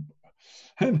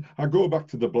 and I go back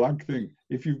to the blag thing.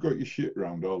 If you've got your shit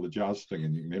around all the jazz thing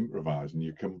and you can improvise and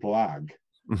you can blag,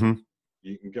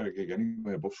 you can get a gig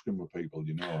anywhere, busking with people,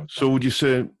 you know. So would you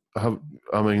say,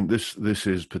 I mean, this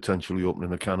is potentially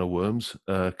opening a can of worms,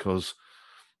 because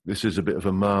this is a bit of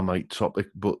a Marmite topic,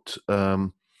 but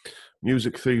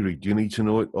music theory, do you need to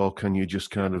know it, or can you just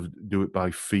kind of do it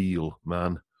by feel,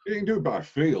 man? You can do it by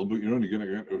feel, but you're only going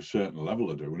to get to a certain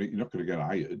level of doing it. You're not going to get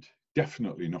hired.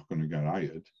 Definitely not going to get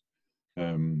hired.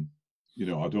 You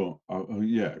know,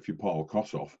 if you're Paul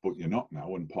Kossoff, but you're not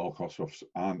now, and Paul Kossoffs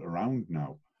aren't around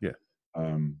now. Yeah.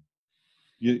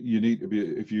 You need to be,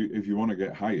 if you want to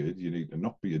get hired, you need to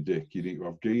not be a dick. You need to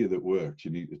have gear that works.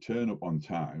 You need to turn up on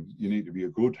time. You need to be a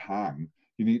good hang.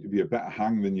 You need to be a better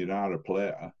hang than you are a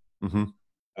player.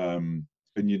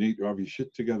 And you need to have your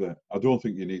shit together. I don't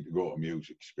think you need to go to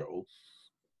music school.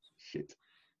 Shit.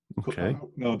 Okay.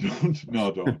 No, don't.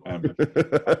 No, don't.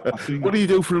 What do you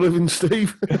do for a living,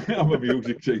 Steve? I'm a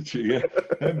music teacher,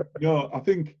 yeah. No, I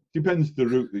think depends the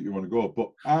route that you want to go.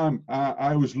 But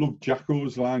I always loved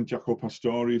Jacko's line, Jacko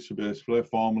Pastorius, a bass player,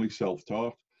 formerly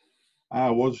self-taught. I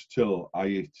was till I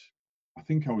hit, I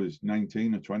think I was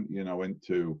 19 or 20, and I went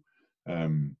to,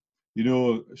 you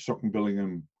know, Stockton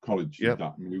Billingham College, did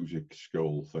that music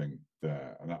school thing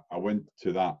there. And I went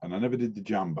to that, and I never did the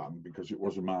jam band because it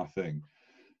wasn't my thing.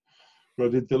 But I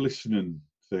did the listening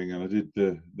thing, and I did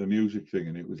the music thing,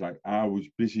 and it was like I was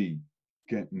busy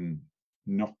getting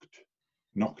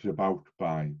knocked about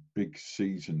by big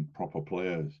seasoned proper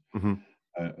players. And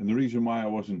the reason why I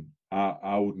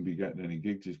wouldn't be getting any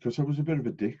gigs is because I was a bit of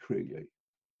a dick, really.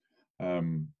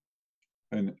 And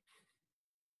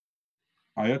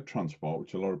I had transport,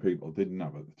 which a lot of people didn't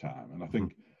have at the time. And I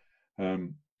think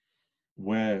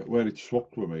where it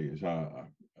swapped with me is I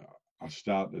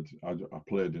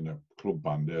played in a club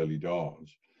band early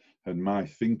doors, and my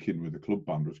thinking with the club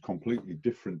band was completely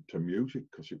different to music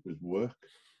because it was work.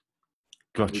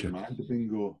 Gotcha. I mind the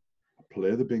bingo. I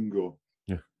play the bingo.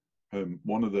 Yeah.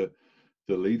 One of the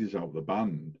leaders out of the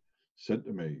band said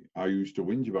to me, I used to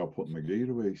whinge about putting my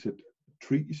gear away. He said,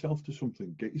 treat yourself to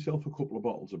something. Get yourself a couple of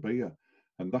bottles of beer,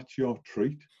 and that's your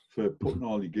treat for putting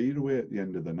all your gear away at the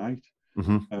end of the night.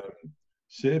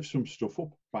 Save some stuff up,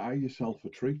 buy yourself a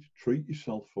treat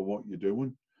yourself for what you're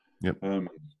doing.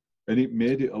 And it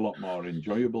made it a lot more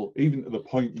enjoyable, even to the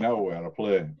point now where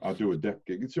I do a dep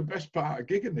gig. It's the best part of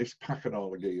gigging, this packing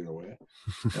all the gear away.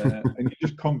 And you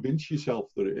just convince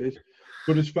yourself that it is.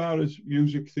 But as far as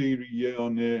music theory, yeah or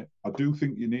nay, I do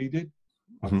think you need it.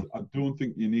 I don't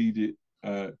think you need it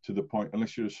to the point,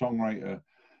 unless you're a songwriter,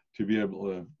 to be able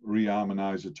to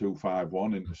reharmonize a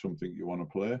 2-5-1 into something you want to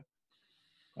play.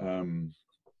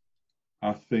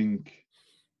 I think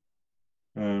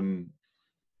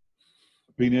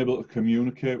being able to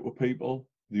communicate with people,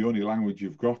 the only language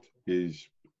you've got is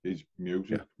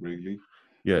music, really.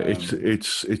 Yeah,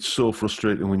 it's so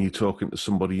frustrating when you're talking to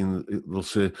somebody and they'll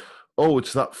say, "Oh,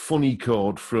 it's that funny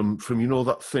chord from you know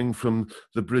that thing from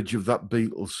the bridge of that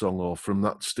Beatles song or from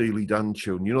that Steely Dan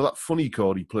tune. You know that funny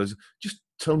chord he plays. Just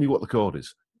tell me what the chord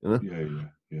is." You know?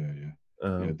 Yeah,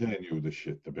 they knew the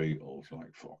shit. The Beatles,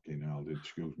 like fucking hell.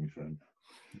 Excuse me, friend.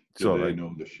 Did they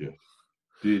know the shit?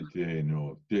 Did they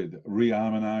know? Did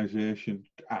reharmonization?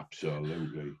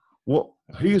 Absolutely. While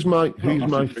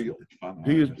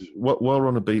we're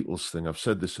on a Beatles thing, I've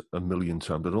said this a million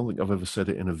times, but I don't think I've ever said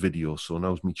it in a video, so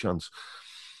now's my chance.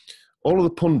 All of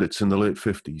the pundits in the late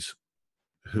 50s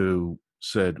who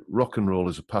said rock and roll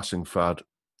is a passing fad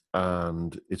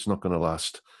and it's not going to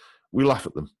last, we laugh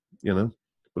at them, you know.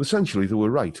 But essentially they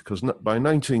were right, because by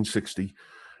 1960,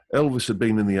 Elvis had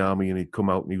been in the army and he'd come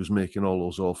out and he was making all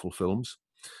those awful films.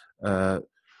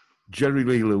 Jerry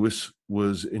Lee Lewis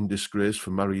was in disgrace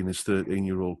for marrying his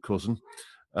 13-year-old cousin.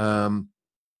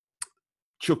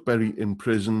 Chuck Berry in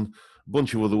prison, a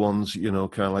bunch of other ones, you know,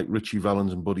 kind of like Richie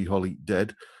Valens and Buddy Holly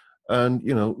dead. And,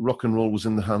 you know, rock and roll was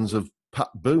in the hands of Pat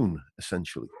Boone,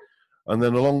 essentially. And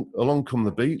then along come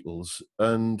the Beatles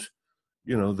and,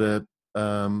 you know, they're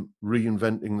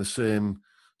reinventing the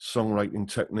songwriting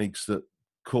techniques that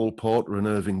Cole Porter and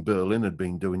Irving Berlin had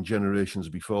been doing generations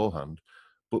beforehand,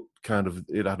 but kind of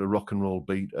it had a rock and roll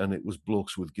beat, and it was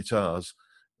blokes with guitars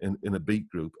in a beat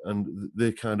group, and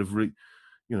they kind of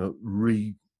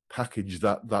repackaged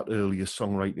that earlier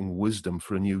songwriting wisdom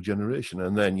for a new generation.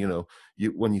 And then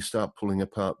when you start pulling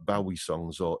apart Bowie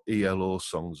songs or ELO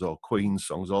songs or Queen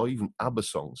songs or even ABBA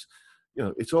songs,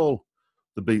 it's all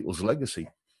the Beatles' legacy.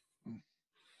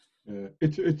 Yeah,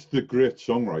 it's the great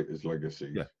songwriters'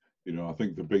 legacy. Yeah. I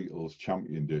think the Beatles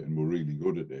championed it and were really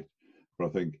good at it. But I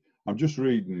think I'm just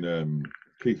reading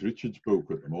Keith Richards' book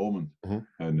at the moment,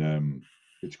 and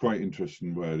it's quite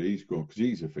interesting where he's going, because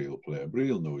he's a field player, but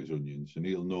he'll know his onions, and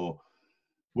he'll know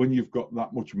when you've got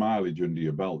that much mileage under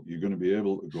your belt, you're going to be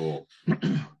able to go,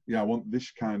 yeah, I want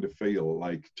this kind of feel,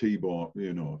 like T-Bone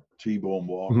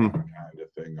Walker kind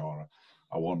of thing, or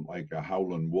I want like a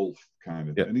Howlin' Wolf kind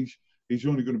of thing. And he's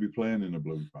only going to be playing in a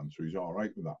blues band, so he's all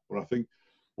right with that. But I think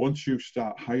once you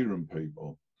start hiring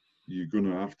people, you're going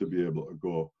to have to be able to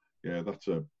go, yeah, that's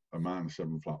a minor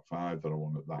 7 flat 5 that I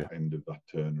want at that end of that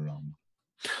turnaround.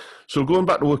 So going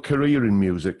back to a career in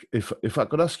music, if I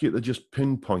could ask you to just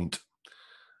pinpoint,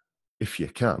 if you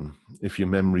can, if your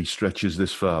memory stretches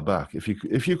this far back, if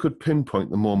you could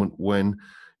pinpoint the moment when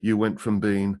you went from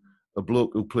being a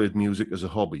bloke who played music as a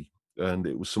hobby and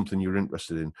it was something you were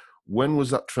interested in, when was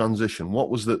that transition?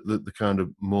 What was the kind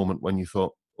of moment when you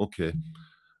thought, okay,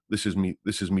 this is me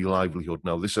livelihood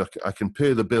now. I can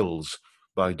pay the bills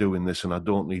by doing this, and I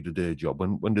don't need a day job.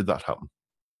 When did that happen?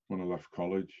 When I left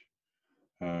college,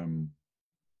 I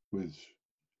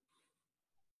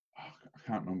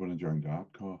can't remember when I joined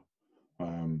hardcore.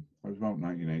 It was about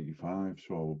 1985,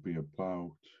 so I would be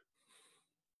about,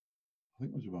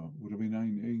 would I be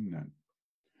 19 then?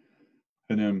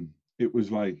 And it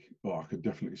was like, I could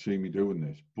definitely see me doing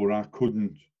this, but I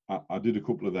couldn't. I did a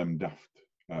couple of them daft,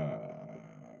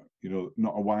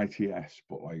 not a YTS,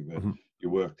 but like you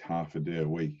worked half a day a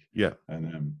week. Yeah.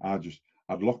 And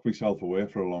I'd locked myself away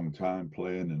for a long time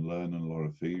playing and learning a lot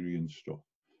of theory and stuff.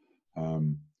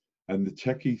 And the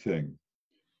techie thing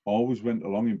always went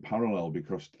along in parallel,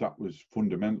 because that was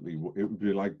fundamentally, it would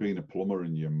be like being a plumber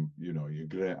and your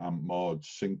great Aunt Maud's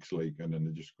sink's leaking, and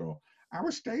they just go,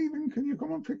 "Our Stephen, can you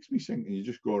come and fix me sink?" And you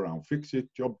just go around, fix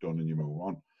it, job done, and you move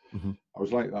on. I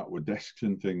was like that with desks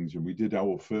and things, and we did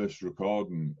our first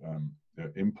recording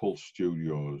Impulse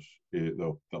Studios, they're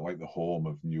like the home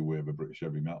of new wave of British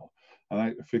heavy metal. And I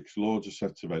had to fix loads of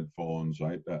sets of headphones.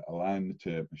 I had to align the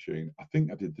tape machine. I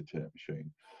think I did the tape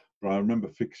machine, but I remember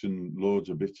fixing loads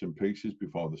of bits and pieces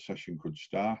before the session could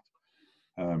start.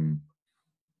 And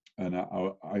I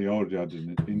already had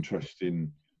an interest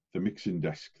in the mixing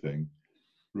desk thing,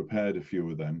 repaired a few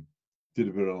of them, did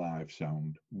a bit of live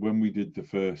sound. When we did the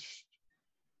first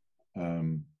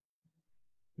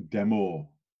demo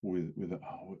I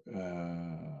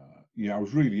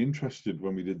was really interested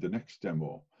when we did the next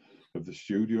demo of the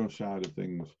studio side of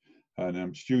things.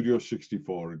 And Studio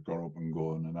 64 had got up and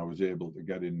going, and I was able to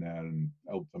get in there and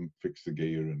help them fix the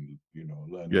gear and,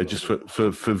 learn. Yeah, just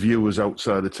for viewers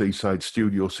outside of Teesside,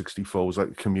 Studio 64 was like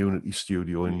a community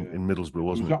studio in Middlesbrough,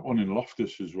 wasn't it? There was that one in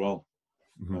Loftus as well.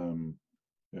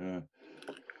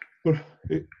 But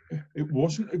it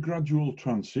wasn't a gradual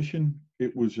transition.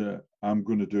 It was I'm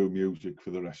going to do music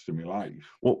for the rest of my life.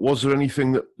 Was there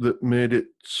anything that made it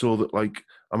so that, like,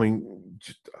 I mean,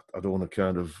 I don't want to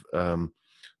kind of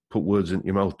put words into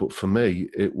your mouth, but for me,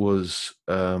 it was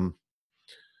the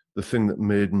thing that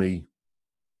made me,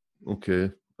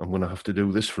 okay, I'm going to have to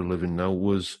do this for a living now,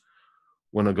 was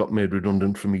when I got made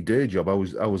redundant from my day job. I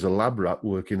was a lab rat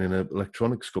working in an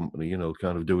electronics company,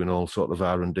 kind of doing all sort of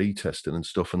R&D testing and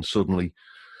stuff, and suddenly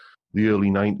the early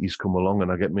 90s come along and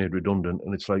I get made redundant,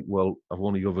 and it's like, well, I've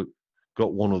only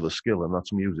got one other skill, and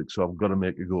that's music, so I've got to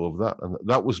make a go of that. And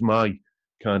that was my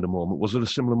kind of moment. Was it a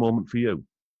similar moment for you?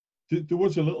 There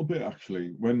was a little bit,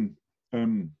 actually, when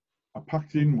I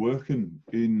packed in working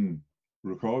in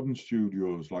recording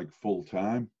studios like full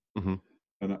time,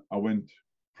 and I went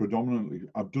predominantly,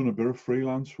 I've done a bit of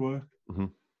freelance work, but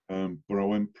I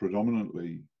went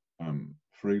predominantly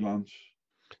freelance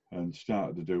and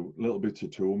started to do little bits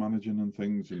of tour managing and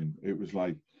things, and it was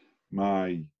like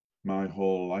my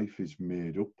whole life is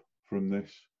made up from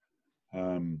this,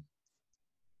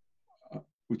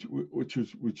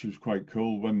 which was quite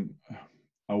cool. When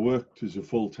I worked as a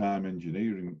full-time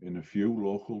engineer in a few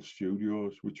local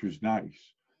studios, which was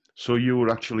nice. So you were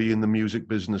actually in the music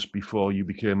business before you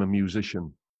became a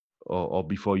musician, or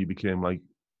before you became, like,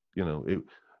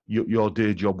 your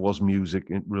day job was music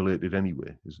related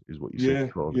anyway, is what you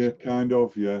said? Yeah, kind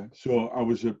of, yeah. So I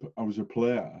was a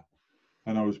player,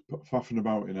 and I was faffing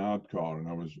about in hardcore, and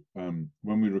I was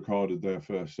when we recorded their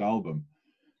first album,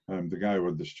 the guy who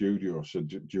had the studio said,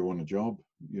 "Do you want a job?"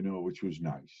 You know, which was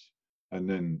nice. And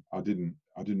then I didn't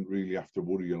really have to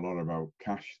worry a lot about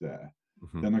cash there.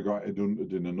 Then I got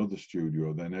headhunted in another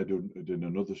studio, then headhunted in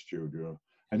another studio,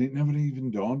 and it never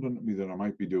even dawned on me that I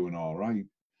might be doing all right.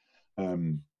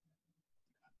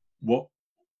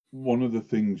 One of the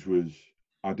things was,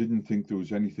 I didn't think there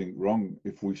was anything wrong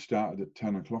if we started at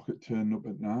 10 o'clock, it turned up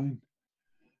at 9.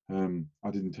 I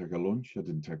didn't take a lunch, I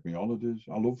didn't take my holidays.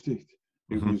 I loved it.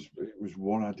 It was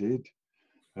what I did.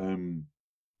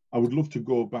 I would love to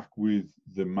go back with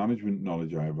the management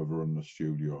knowledge I have of running the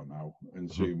studio now and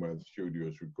seeing where the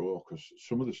studios would go, because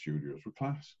some of the studios were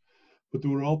class, but they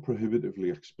were all prohibitively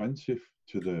expensive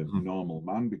to the normal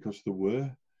man, because they were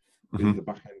in the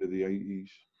back end of the 80s.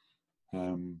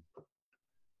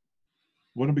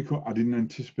 When I didn't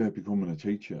anticipate becoming a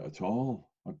teacher at all.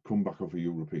 I'd come back off a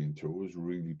European tour, was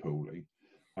really poorly.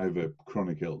 I have a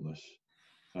chronic illness,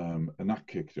 and that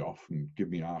kicked off and gave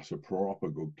me arse a proper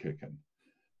good kicking.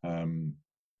 And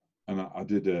I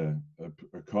did a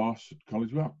course at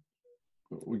college. I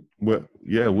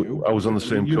was on the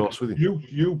same course with you.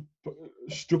 You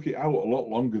stuck it out a lot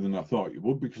longer than I thought you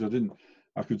would, because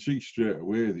I could see straight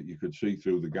away that you could see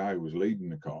through the guy who was leading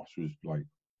the course was like,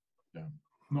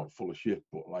 not full of shit,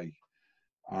 but like,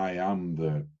 I am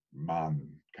the man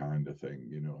kind of thing,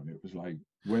 you know. And it was like,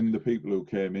 when the people who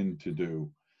came in to do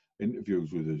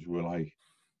interviews with us were like,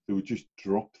 they would just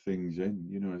drop things in,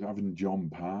 you know, having John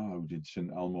Parr, who did St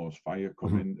Elmo's Fire,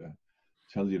 come in to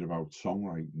tell you about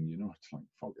songwriting, you know. It's like,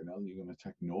 fucking hell, you're going to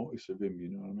take notice of him, you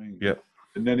know what I mean? Yeah.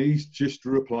 And then he's just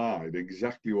replied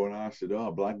exactly what I said,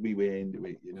 blag me way into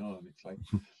it, you know. And it's like,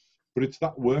 but it's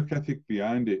that work ethic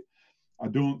behind it. I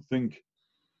don't think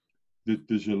that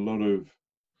there's a lot of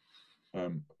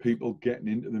people getting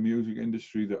into the music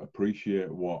industry that appreciate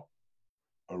what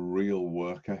a real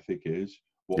work ethic is,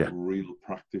 what real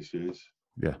practice is.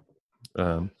 Yeah.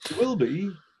 It will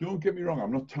be. Don't get me wrong.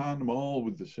 I'm not tying them all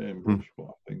with the same brush, but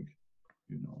I think,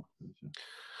 you know.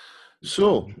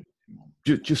 So,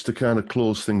 just to kind of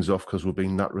close things off, because we've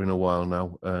been nattering a while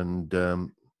now, and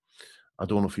I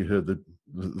don't know if you heard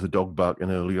the dog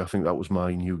barking earlier. I think that was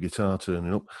my new guitar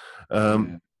turning up.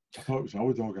 I thought it was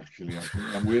our dog, actually.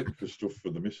 I'm waiting for stuff for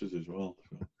the missus as well.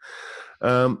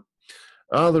 So.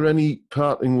 Are there any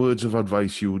parting words of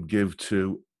advice you would give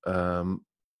to,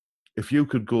 if you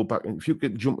could go back, if you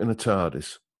could jump in a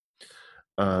TARDIS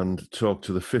and talk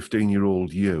to the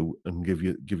 15-year-old you and give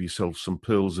yourself some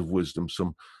pearls of wisdom,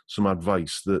 some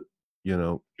advice that, you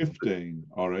know. 15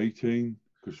 or 18,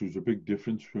 because there's a big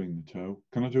difference between the two.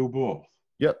 Can I do both?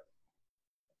 Yep.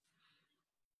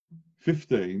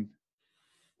 15,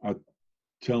 I'd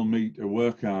tell me to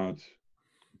work hard,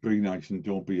 be nice, and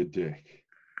don't be a dick.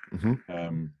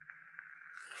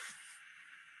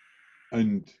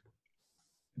 And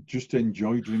just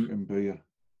enjoy drinking beer.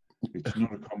 It's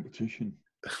not a competition.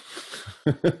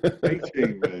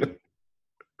 18, mate.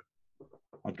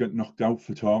 I'd get knocked out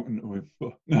for talking to him.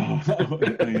 But no,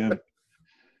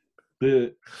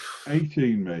 the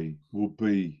 18 me would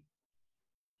be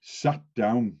sat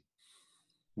down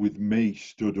with me,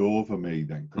 stood over me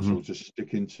then, because I was a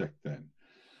stick insect then.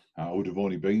 I would have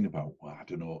only been about, I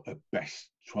don't know, at best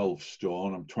 12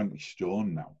 stone. I'm 20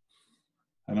 stone now.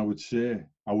 And I would say,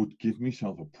 I would give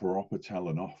myself a proper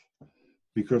telling off,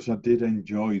 because I did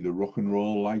enjoy the rock and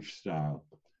roll lifestyle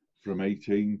from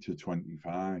 18 to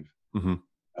 25.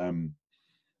 And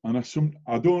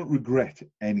I don't regret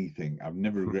anything. I've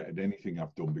never regretted anything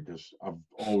I've done, because I've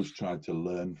always tried to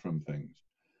learn from things.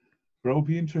 But I'll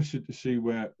be interested to see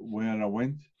where I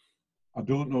went. I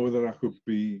don't know whether I could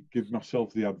give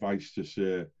myself the advice to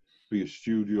say, be a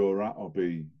studio rat or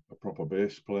be a proper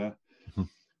bass player.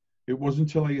 It wasn't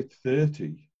until I hit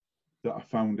 30 that I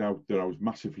found out that I was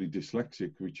massively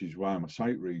dyslexic, which is why my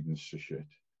sight reading's so shit.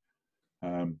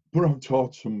 But I've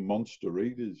taught some monster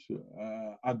readers.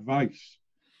 Advice.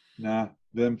 Nah,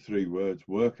 them 3 words.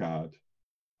 Work hard.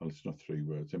 Well, it's not 3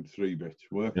 words. Them 3 bits.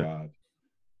 Work hard.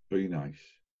 Be nice.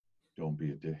 Don't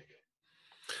be a dick.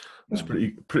 That's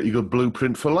pretty good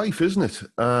blueprint for life, isn't it?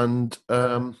 And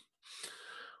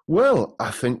well,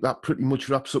 I think that pretty much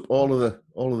wraps up all of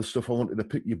the stuff I wanted to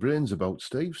pick your brains about,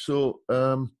 Steve. So,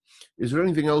 is there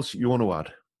anything else you want to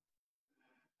add?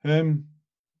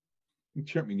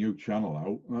 Check my new channel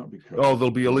out. That'd be cool. Oh,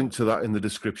 there'll be a link to that in the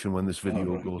description when this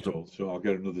video goes up. So I'll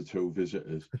get another 2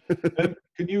 visitors.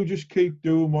 Can you just keep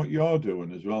doing what you're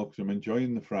doing as well? Because I'm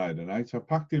enjoying the Friday nights. I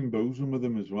packed in boozing with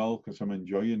them as well, because I'm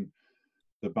enjoying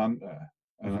the banter.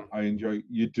 And I enjoy,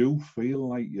 you do feel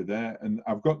like you're there. And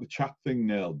I've got the chat thing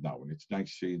nailed now, and it's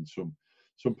nice seeing some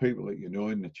some people that you know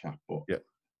in the chap, but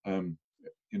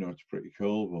you know, it's pretty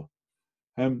cool.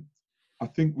 But I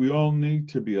think we all need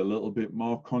to be a little bit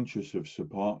more conscious of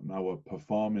supporting our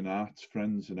performing arts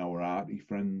friends and our arty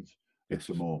friends at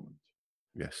the moment.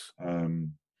 Yes. I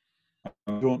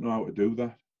don't know how to do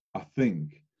that. I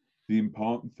think the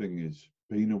important thing is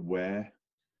being aware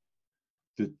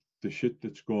that the shit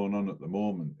that's going on at the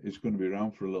moment is going to be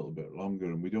around for a little bit longer,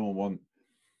 and we don't want,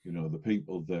 you know, the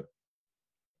people that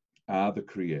are the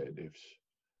creatives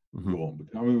going.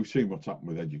 I mean, we've seen what's happened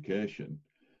with education.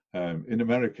 In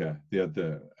America, they had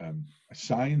the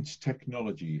science,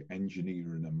 technology,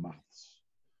 engineering, and maths,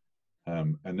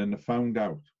 and then they found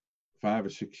out 5 or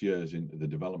 6 years into the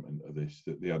development of this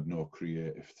that they had no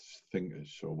creative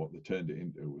thinkers. So what they turned it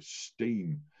into was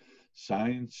STEAM,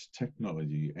 science,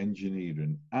 technology,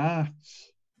 engineering,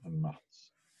 arts, and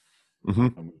maths.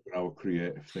 And we got our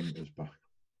creative thinkers back.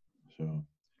 So,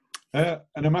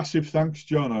 and a massive thanks,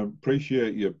 John. I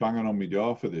appreciate you banging on my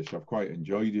door for this. I've quite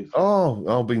enjoyed it. Oh,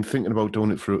 I've been thinking about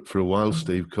doing it for a while,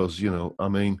 Steve, because, you know, I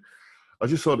mean, I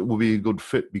just thought it would be a good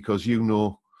fit because you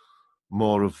know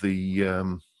more of the,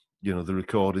 you know, the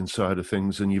recording side of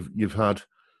things, and you've had,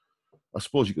 I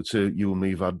suppose you could say you and me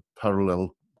have had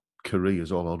parallel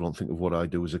careers. All I don't think of what I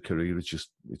do as a career. It's just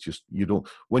you don't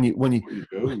when you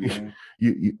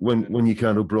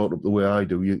kind of brought up the way I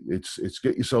do. It's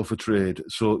get yourself a trade.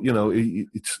 So you know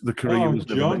it's the career.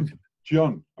 Oh,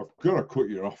 John, I've got to cut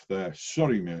you off there.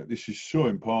 Sorry, mate. This is so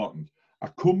important. I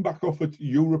come back off a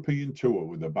European tour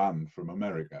with a band from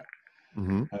America.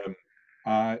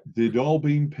 They'd all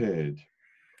been paid.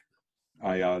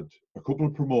 I had a couple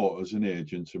of promoters and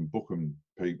agents and booking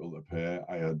people to pay.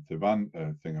 I had the van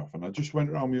thing off, and I just went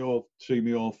around see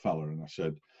my old fella, and I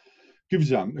said, "Give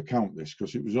us a hand to count this,"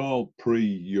 because it was all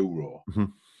pre-Euro,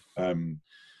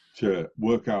 to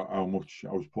work out how much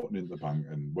I was putting in the bank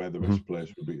and where the best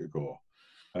place would be to go.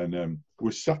 And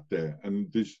we sat there,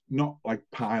 and there's not like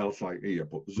piles like here,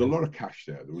 but there's a lot of cash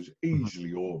there. There was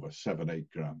easily over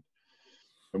 7-8 grand.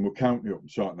 And we're counting it up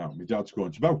and sorting out. My dad's going,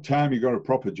 "It's about time you got a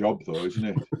proper job, though, isn't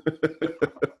it?"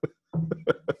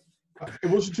 It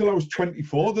wasn't until I was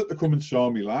 24 that they come and saw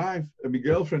me live. And my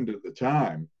girlfriend at the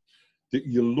time,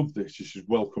 you'll love this, she says,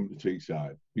 "Welcome to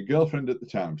Teesside." My girlfriend at the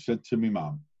time said to me,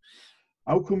 "Mum,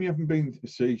 how come you haven't been to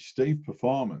see Steve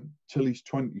performing till he's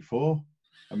 24?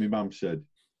 And my mum said,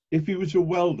 "If he was a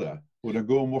welder, would I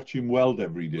go and watch him weld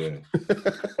every day?"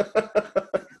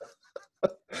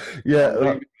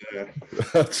 Yeah,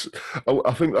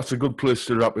 I think that's a good place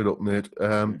to wrap it up, mate.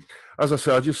 As I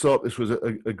say, I just thought this was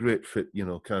a great fit, you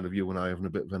know, kind of you and I having a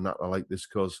bit of a natter like this,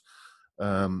 because,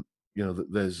 you know,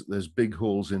 there's big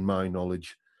holes in my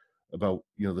knowledge about,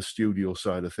 you know, the studio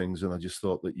side of things, and I just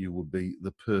thought that you would be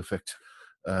the perfect,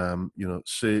 you know,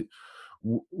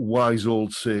 wise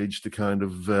old sage to kind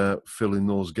of fill in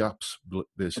those gaps,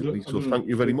 basically. So thank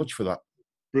you very much for that.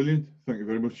 Brilliant. Thank you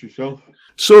very much yourself.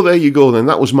 So there you go then.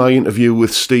 That was my interview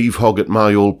with Steve Hoggart,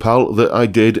 my old pal, that I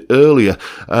did earlier.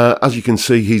 As you can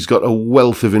see, he's got a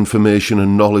wealth of information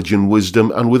and knowledge and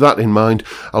wisdom. And with that in mind,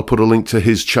 I'll put a link to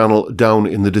his channel down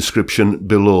in the description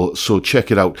below. So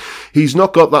check it out. He's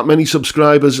not got that many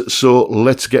subscribers, so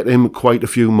let's get him quite a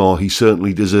few more. He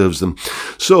certainly deserves them.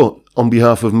 So on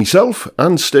behalf of myself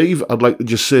and Steve, I'd like to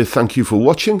just say thank you for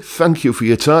watching. Thank you for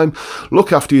your time.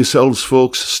 Look after yourselves,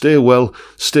 folks. Stay well,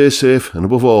 stay safe, and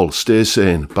above all, stay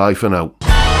sane. Bye for now.